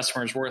some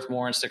customers worth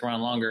more and stick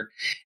around longer?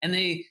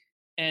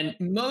 And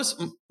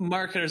most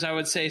marketers, I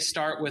would say,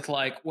 start with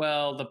like,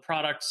 well, the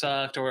product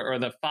sucked, or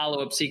the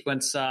follow-up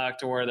sequence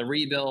sucked, or the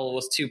rebill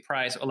was too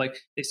priced, or like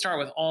they start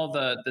with all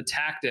the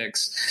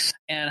tactics.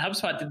 And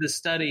HubSpot did this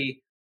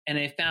study, and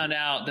they found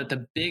out that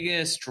the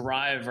biggest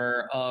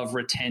driver of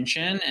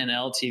retention and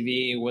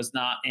LTV was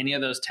not any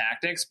of those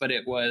tactics, but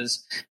it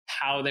was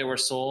how they were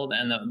sold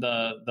and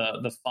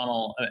the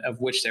funnel of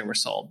which they were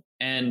sold.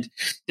 And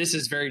this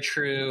is very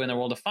true in the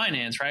world of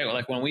finance, right?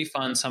 Like when we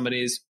fund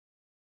somebody's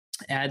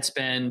ad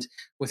spend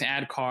with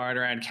AdCard or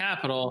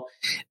AdCapital,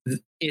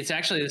 it's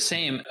actually the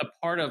same. A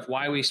part of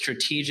why we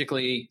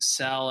strategically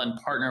sell and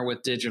partner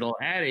with digital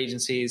ad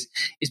agencies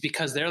is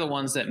because they're the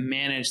ones that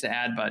manage the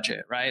ad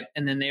budget, right?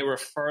 And then they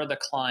refer the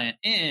client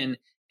in,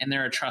 and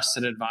they're a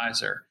trusted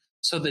advisor.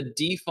 So the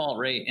default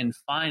rate in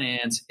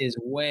finance is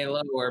way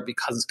lower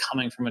because it's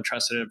coming from a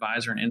trusted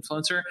advisor and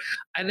influencer.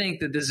 I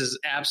think that this is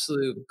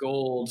absolute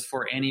gold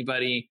for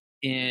anybody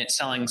in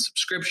selling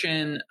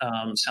subscription,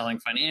 selling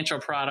financial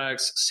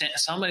products,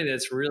 somebody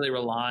that's really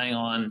relying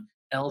on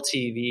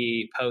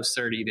LTV post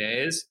 30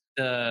 days.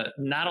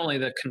 Not only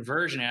the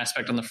conversion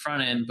aspect on the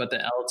front end, but the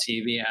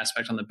LTV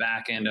aspect on the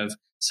back end of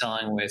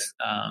selling with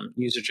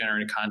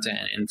user-generated content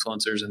and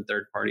influencers and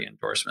third-party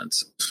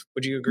endorsements.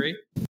 Would you agree?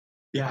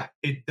 Yeah,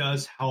 it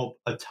does help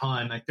a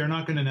ton. Like they're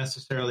not going to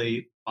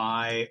necessarily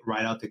buy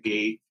right out the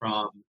gate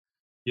from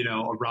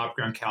a Rob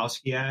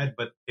Gronkowski ad,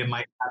 but it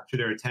might capture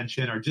their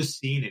attention, or just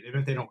seeing it,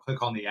 even if they don't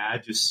click on the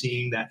ad, just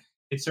seeing that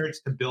it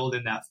starts to build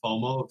in that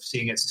FOMO of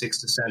seeing it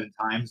 6 to 7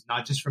 times,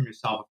 not just from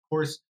yourself. Of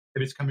course,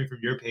 if it's coming from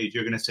your page,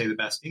 you're going to say the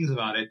best things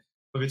about it.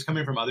 But if it's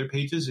coming from other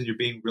pages and you're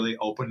being really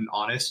open and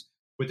honest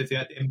with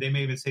the, and they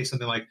may even say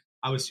something like,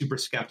 I was super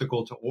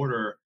skeptical to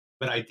order,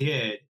 but I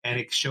did, and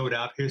it showed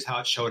up. Here's how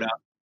it showed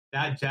up.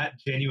 That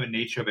genuine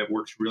nature of it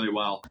works really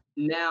well.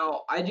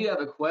 Now, I do have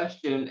a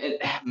question.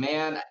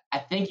 Man, I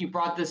think you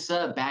brought this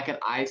up back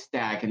at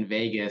iStack in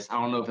Vegas. I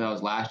don't know if that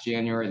was last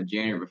January or the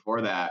January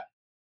before that.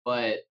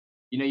 But,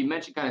 you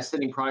mentioned kind of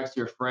sending products to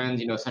your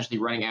friends, essentially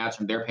running ads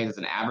from their page as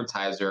an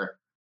advertiser.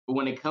 But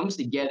when it comes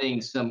to getting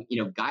some,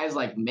 guys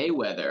like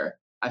Mayweather,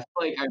 I feel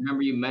like I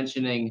remember you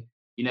mentioning,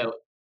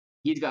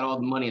 he's got all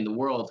the money in the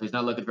world, so he's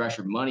not looking for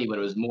extra money, but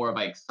it was more of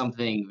like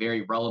something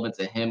very relevant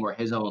to him or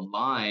his own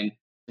line.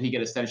 He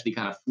could essentially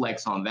kind of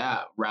flex on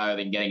that rather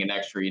than getting an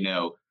extra,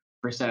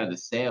 percent of the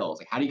sales.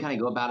 Like, how do you kind of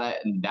go about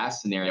it in that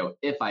scenario?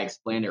 If I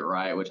explained it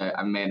right, which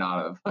I may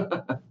not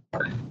have.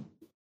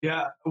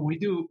 Yeah, we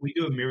do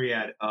a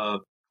myriad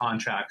of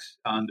contracts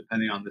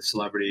depending on the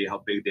celebrity,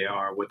 how big they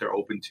are, what they're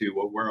open to,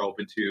 what we're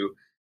open to.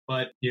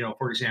 But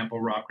for example,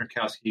 Rob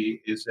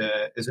Gronkowski is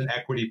an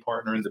equity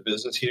partner in the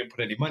business. He didn't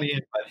put any money in,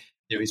 but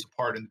he's a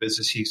part in the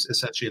business. He's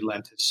essentially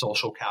lent his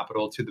social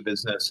capital to the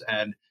business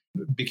and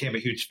became a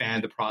huge fan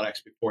of the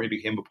products before he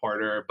became a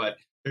partner. But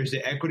there's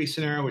the equity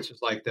scenario, which is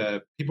like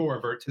the people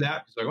revert to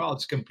that. It's like, well,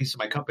 it's a piece of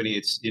my company.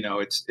 It's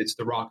it's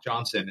the Rock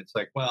Johnson. It's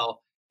like,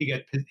 well, he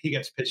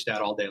gets pitched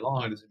at all day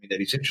long. It doesn't mean that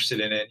he's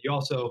interested in it. You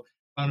also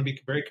want to be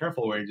very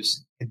careful where you're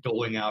just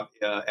doling out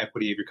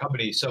equity of your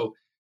company. So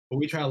what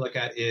we try to look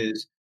at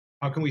is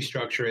how can we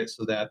structure it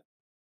so that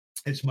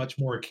it's much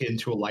more akin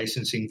to a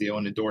licensing deal,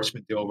 an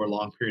endorsement deal over a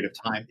long period of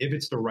time, if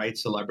it's the right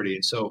celebrity.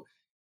 And so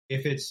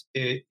if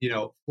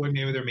Floyd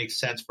Mayweather makes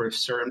sense for a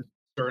certain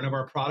certain of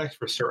our products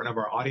for certain of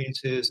our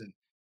audiences, and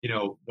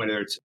whether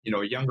it's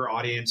a younger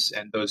audience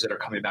and those that are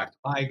coming back to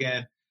buy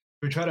again.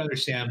 We try to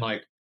understand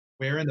like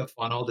where in the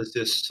funnel does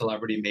this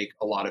celebrity make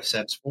a lot of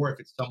sense for. If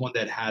it's someone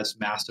that has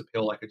mass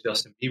appeal like a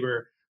Justin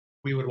Bieber,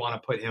 we would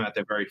want to put him at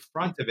the very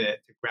front of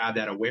it to grab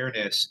that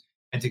awareness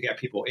and to get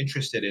people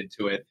interested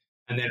into it,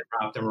 and then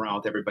wrap them around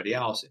with everybody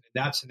else. And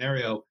in that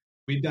scenario,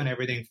 we've done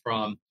everything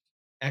from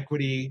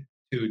equity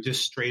to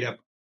just straight up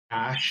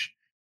cash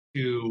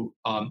to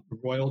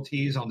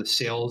royalties on the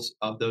sales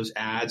of those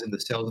ads and the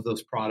sales of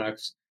those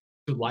products,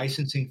 to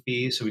licensing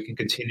fees so we can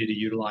continue to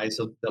utilize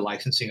the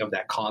licensing of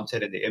that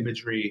content and the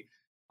imagery,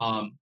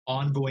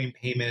 ongoing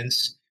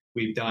payments.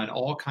 We've done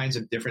all kinds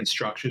of different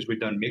structures. We've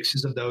done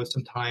mixes of those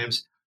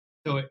sometimes.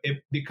 So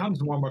it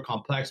becomes more and more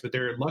complex, but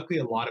there are luckily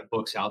a lot of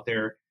books out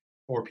there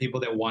for people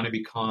that want to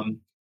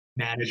become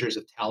managers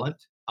of talent.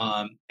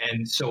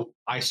 And so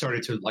I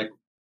started to like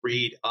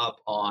read up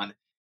on,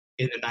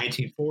 in the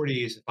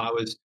 1940s, if I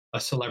was a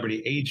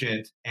celebrity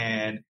agent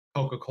and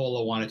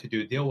Coca-Cola wanted to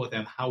do a deal with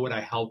them, how would I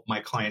help my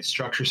client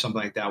structure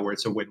something like that where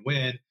it's a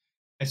win-win?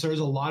 And so there's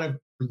a lot of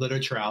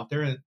literature out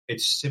there, and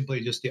it's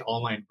simply just the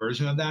online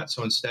version of that.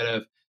 So instead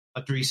of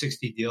a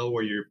 360 deal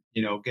where you're,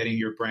 getting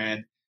your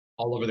brand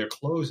all over their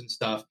clothes and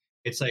stuff,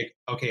 it's like,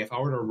 okay, if I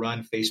were to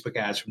run Facebook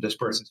ads from this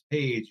person's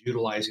page,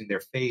 utilizing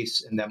their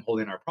face and them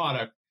holding our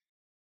product,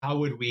 how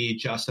would we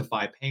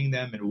justify paying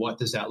them, and what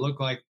does that look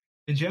like?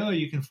 And generally,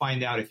 you can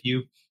find out if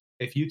you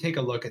take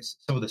a look at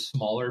some of the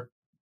smaller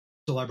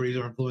celebrities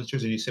or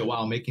influencers, and you say,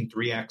 wow, I'm making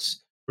 3x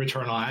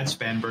return on ad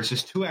spend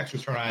versus 2x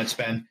return on ad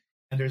spend,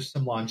 and there's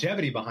some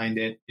longevity behind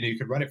it. You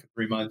could run it for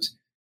 3 months.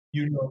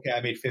 Okay,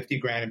 I made 50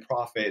 grand in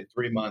profit in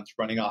 3 months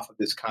running off of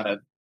this kind of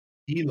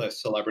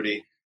D-list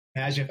celebrity.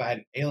 Imagine if I had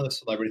an A-list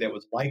celebrity that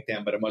was like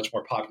them, but a much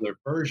more popular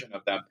version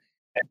of them.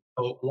 And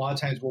so a lot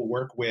of times we'll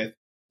work with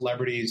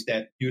celebrities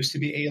that used to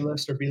be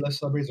A-list or B-list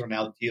celebrities are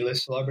now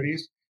D-list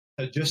celebrities,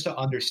 just to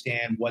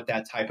understand what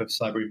that type of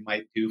celebrity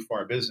might do for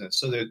our business.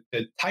 So the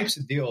types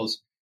of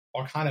deals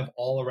are kind of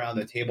all around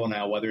the table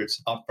now, whether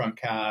it's upfront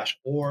cash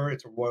or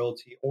it's a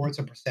royalty or it's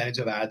a percentage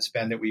of ad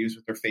spend that we use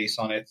with their face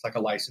on it. It's like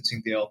a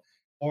licensing deal,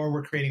 or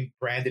we're creating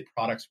branded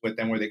products with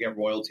them where they get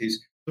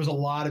royalties. There's a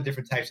lot of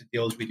different types of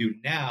deals we do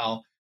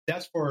now.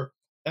 That's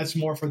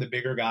more for the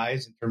bigger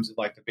guys in terms of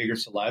like the bigger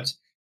celebs,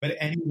 but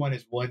anyone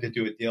is willing to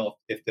do a deal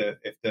if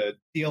the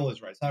deal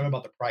is right. It's not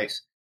about the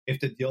price. If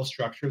the deal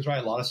structure is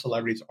right, a lot of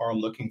celebrities are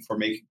looking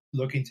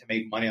to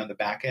make money on the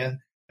back end,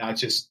 not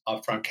just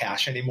upfront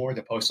cash anymore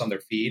to post on their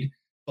feed.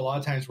 So a lot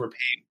of times we're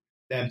paying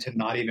them to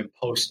not even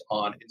post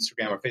on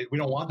Instagram or Facebook. We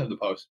don't want them to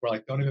post. We're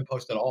like, don't even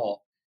post at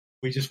all.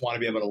 We just want to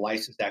be able to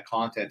license that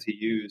content to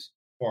use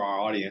for our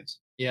audience.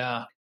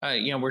 Yeah.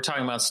 We're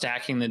talking about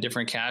stacking the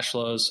different cash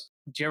flows.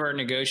 Do you ever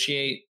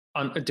negotiate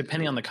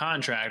depending on the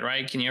contract,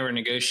 right? Can you ever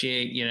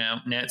negotiate,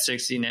 net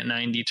 60, net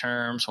 90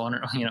 terms,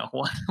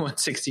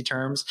 160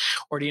 terms,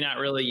 or do you not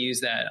really use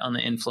that on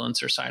the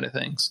influencer side of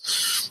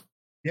things?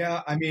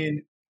 Yeah, I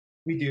mean,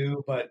 we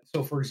do. But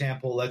so for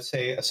example, let's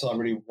say a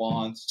celebrity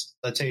wants,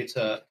 let's say it's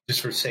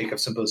just for sake of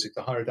simplicity,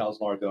 it's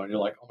 $100,000 deal. And you're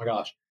like, oh my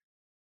gosh,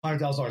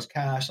 $100,000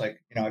 cash.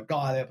 Like, I've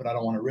got it, but I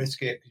don't want to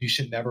risk it. You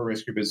should never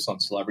risk your business on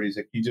celebrities.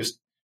 Like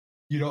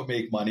you don't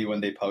make money when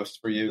they post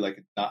for you.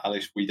 Like, at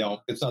least we don't.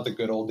 It's not the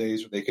good old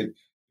days where they could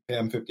pay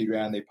them 50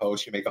 grand, they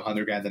post, you make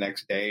 100 grand the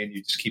next day, and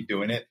you just keep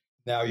doing it.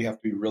 Now you have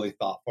to be really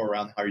thoughtful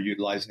around how you're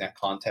utilizing that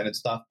content and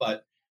stuff.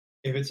 But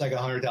if it's like a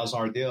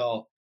 $100,000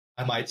 deal,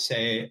 I might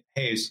say,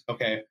 hey,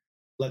 okay,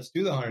 let's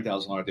do the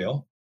 $100,000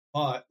 deal,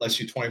 but let's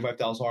do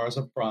 $25,000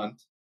 up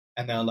front,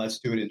 and then let's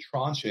do it in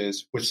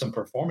tranches with some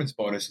performance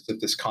bonuses.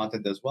 If this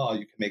content does well,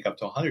 you can make up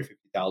to $150,000.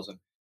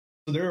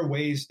 So there are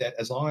ways that,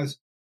 as long as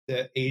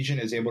the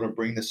agent is able to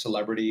bring the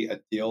celebrity a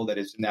deal that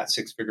is in that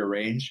six-figure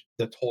range,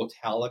 the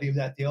totality of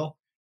that deal,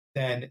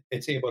 then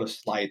it's able to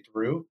slide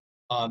through.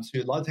 So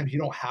a lot of times you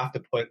don't have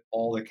to put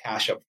all the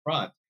cash up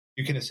front.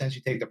 You can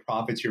essentially take the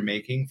profits you're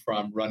making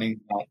from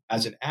running that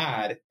as an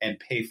ad and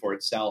pay for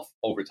itself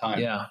over time.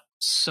 Yeah.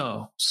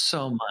 So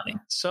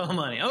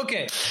money.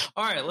 Okay.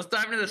 All right. Let's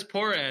dive into this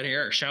poor ad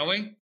here, shall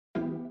we?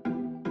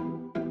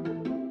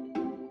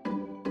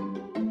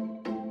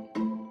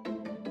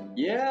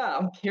 Yeah,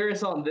 I'm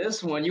curious on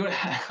this one. You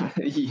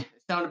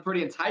sounded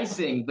pretty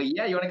enticing, but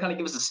yeah, you want to kind of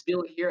give us a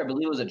spiel here? I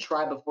believe it was a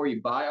try before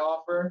you buy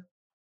offer.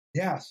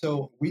 Yeah,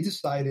 so we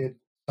decided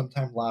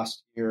sometime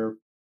last year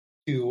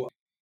to,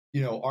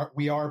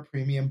 we are a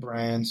premium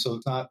brand, so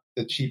it's not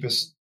the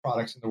cheapest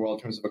products in the world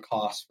in terms of a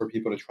cost for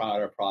people to try out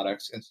our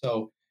products. And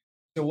so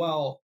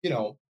well,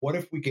 what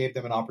if we gave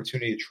them an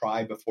opportunity to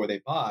try before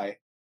they buy,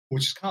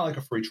 which is kind of like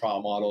a free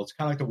trial model. It's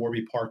kind of like the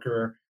Warby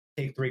Parker,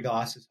 take 3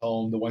 glasses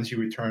home. The ones you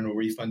return will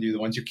refund you. The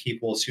ones you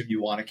keep will assume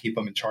you want to keep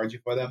them and charge you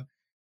for them.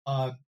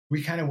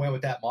 We kind of went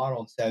with that model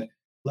and said,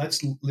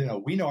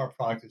 we know our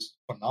product is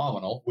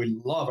phenomenal. We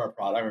love our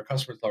product. Our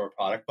customers love our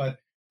product, but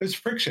there's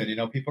friction.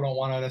 People don't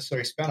want to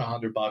necessarily spend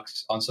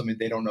 $100 on something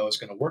they don't know is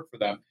going to work for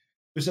them.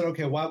 We said,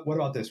 okay, what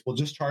about this? We'll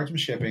just charge them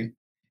shipping.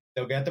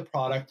 They'll get the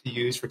product to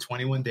use for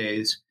 21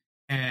 days.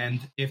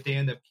 And if they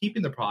end up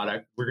keeping the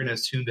product, we're going to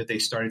assume that they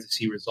started to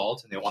see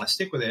results and they want to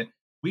stick with it.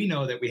 We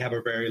know that we have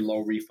a very low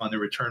refund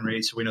and return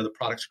rate, so we know the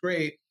product's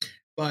great,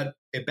 but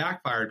it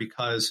backfired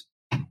because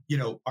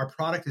our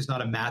product is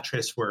not a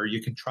mattress where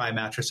you can try a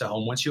mattress at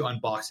home. Once you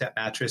unbox that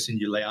mattress and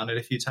you lay on it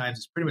a few times,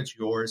 it's pretty much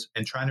yours.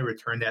 And trying to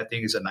return that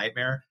thing is a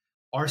nightmare.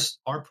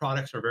 Our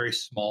products are very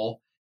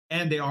small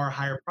and they are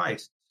higher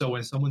priced. So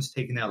when someone's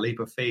taking that leap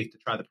of faith to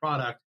try the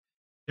product,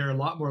 they're a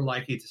lot more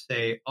likely to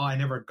say, oh, I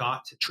never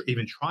got to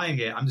even trying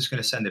it. I'm just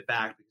going to send it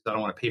back because I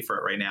don't want to pay for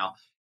it right now.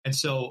 And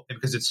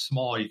because it's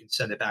small, you can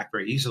send it back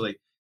very easily.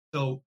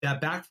 So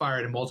that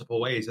backfired in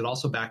multiple ways. It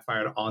also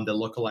backfired on the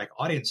lookalike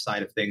audience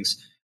side of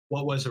things.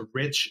 What was a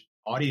rich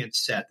audience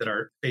set that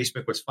our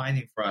Facebook was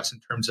finding for us in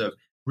terms of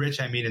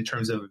rich, I mean, in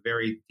terms of a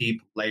very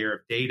deep layer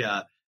of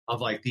data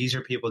of like, these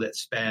are people that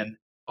spend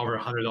over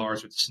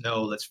 $100 with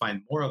Snow. Let's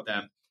find more of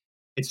them.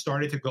 It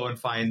started to go and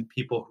find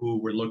people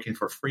who were looking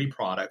for free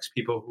products,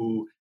 people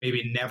who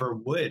maybe never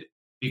would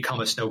become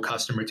a Snow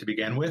customer to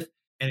begin with.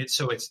 And it's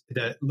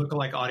the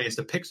lookalike audience,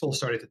 the pixel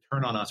started to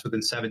turn on us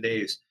within 7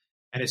 days.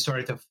 And it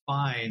started to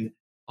find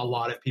a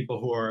lot of people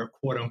who are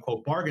quote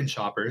unquote bargain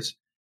shoppers.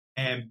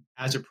 And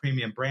as a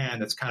premium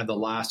brand, that's kind of the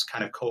last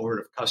kind of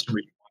cohort of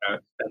customers you want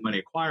to spend money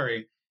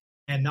acquiring.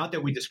 And not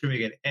that we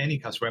discriminate against any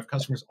customer. We have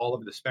customers all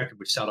over the spectrum.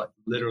 We sell to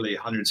literally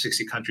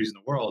 160 countries in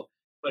the world.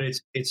 But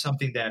it's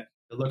something that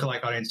the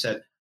lookalike audience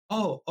said,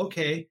 oh,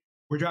 okay,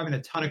 we're driving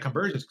a ton of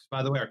conversions. Because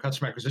by the way, our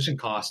customer acquisition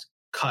cost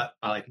cut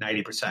by like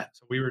 90%.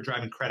 So we were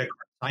driving credit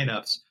card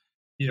signups,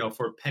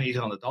 for pennies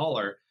on the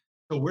dollar.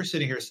 So we're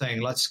sitting here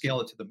saying, let's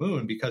scale it to the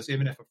moon, because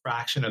even if a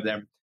fraction of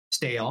them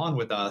stay on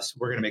with us,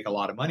 we're going to make a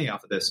lot of money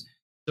off of this.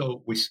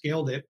 So we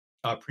scaled it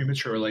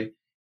prematurely.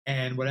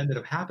 And what ended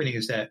up happening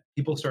is that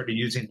people started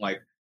using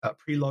like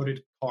preloaded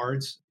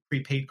cards,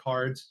 prepaid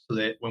cards, so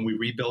that when we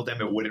rebuild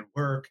them, it wouldn't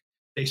work.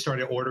 They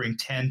started ordering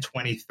 10,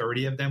 20,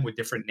 30 of them with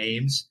different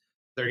names.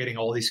 They're getting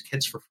all these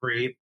kits for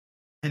free.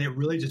 And it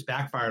really just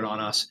backfired on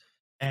us.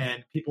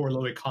 And people were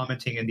literally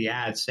commenting in the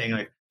ads saying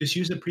like, just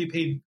use a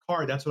prepaid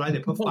card. That's what I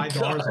did. Put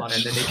 $5 on it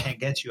and then they can't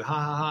get you. Ha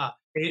ha ha.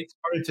 It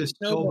started to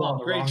snowball in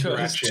the wrong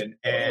direction.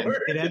 And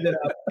it ended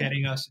up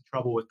getting us in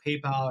trouble with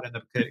PayPal. It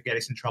ended up getting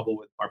us in trouble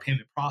with our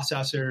payment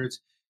processors.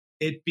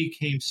 It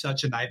became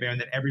such a nightmare.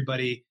 And then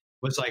everybody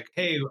was like,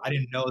 hey, I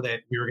didn't know that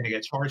we were going to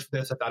get charged for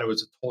this. I thought it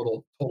was a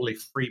totally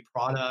free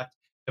product.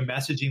 The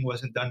messaging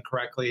wasn't done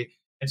correctly.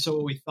 And so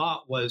what we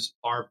thought was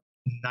our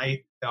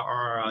knight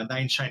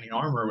in shining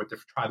armor with the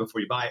try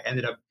before you buy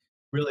ended up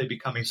really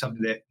becoming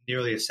something that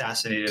nearly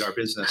assassinated our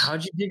business.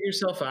 How'd you dig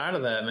yourself out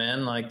of that,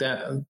 man? Like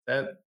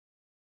that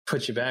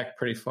put you back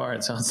pretty far,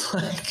 it sounds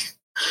like.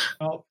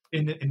 Well,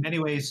 in many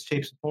ways,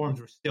 shapes and forms,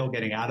 we're still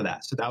getting out of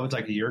that. So that was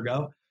like a year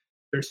ago.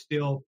 There's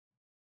still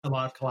a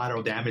lot of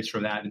collateral damage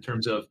from that in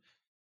terms of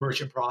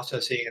merchant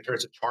processing, in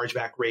terms of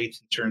chargeback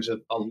rates, in terms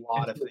of a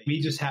lot of things.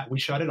 We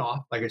shut it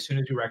off. Like as soon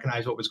as we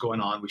recognized what was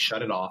going on, we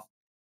shut it off.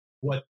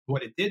 What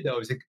it did though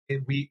is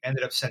we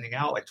ended up sending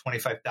out like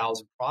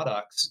 25,000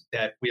 products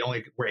that we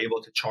only were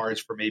able to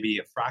charge for maybe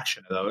a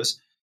fraction of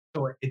those.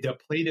 So it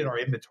depleted our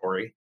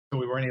inventory. So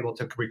we weren't able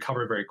to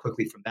recover very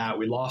quickly from that.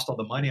 We lost all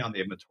the money on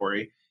the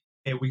inventory.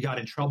 And we got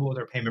in trouble with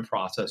our payment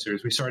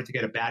processors. We started to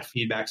get a bad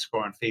feedback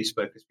score on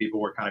Facebook because people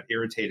were kind of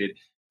irritated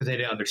because they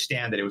didn't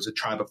understand that it was a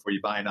try before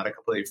you buy, not a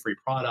completely free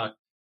product.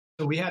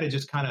 So we had to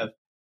just kind of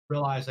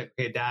realize like,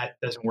 okay, that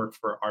doesn't work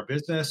for our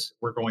business.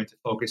 We're going to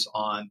focus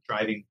on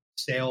driving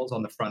sales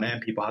on the front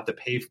end. People have to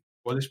pay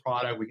for this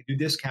product. We can do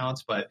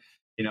discounts, but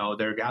they're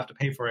going to have to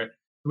pay for it.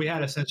 We had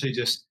to essentially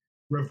just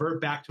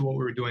revert back to what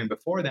we were doing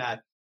before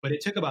that. But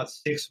it took about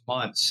 6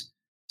 months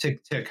to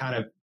kind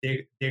of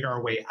dig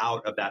our way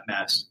out of that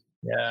mess.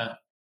 Yeah.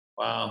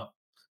 Wow.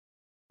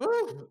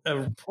 Woo.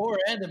 A poor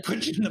end to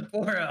put you in the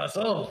poorhouse.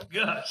 Oh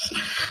gosh.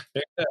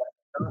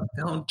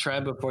 Don't try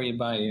before you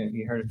buy.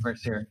 You heard it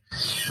first here.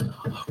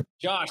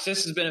 Josh,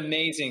 this has been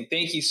amazing.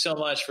 Thank you so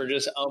much for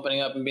just opening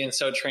up and being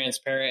so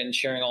transparent and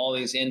sharing all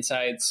these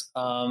insights.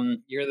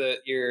 You're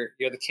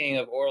the king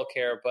of oral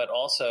care, but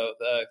also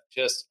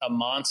just a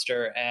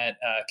monster at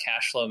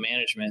cash flow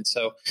management.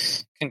 So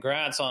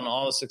congrats on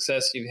all the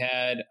success you've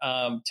had.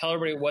 Tell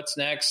everybody what's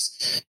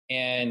next,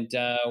 and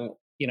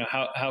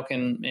how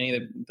can any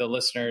of the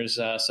listeners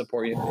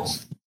support you?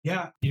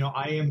 Yeah,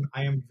 I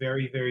am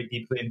very, very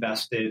deeply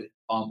invested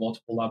on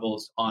multiple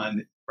levels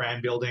on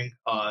brand building.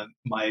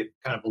 My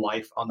kind of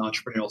life on the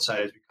entrepreneurial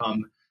side has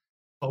become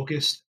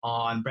focused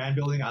on brand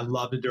building. I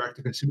love the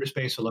direct-to-consumer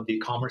space. I love the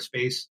e-commerce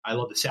space. I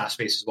love the SaaS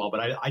space as well.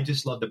 But I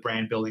just love the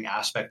brand building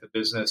aspect of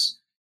business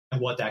and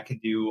what that can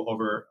do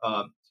over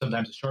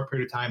sometimes a short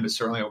period of time, but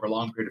certainly over a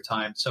long period of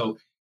time. So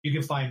you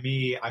can find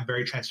me. I'm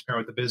very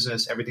transparent with the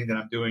business, everything that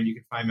I'm doing. You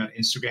can find me on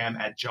Instagram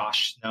at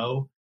Josh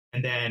Snow.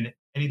 And then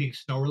anything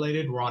Snow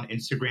related, we're on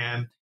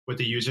Instagram with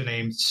the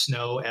username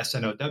Snow,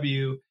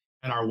 S-N-O-W.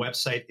 And our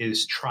website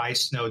is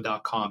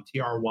trysnow.com,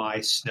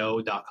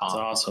 TRYsnow.com.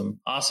 That's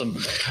awesome.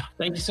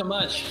 Thank you so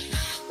much.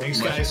 Thanks,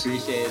 guys. Much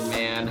appreciated,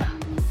 man.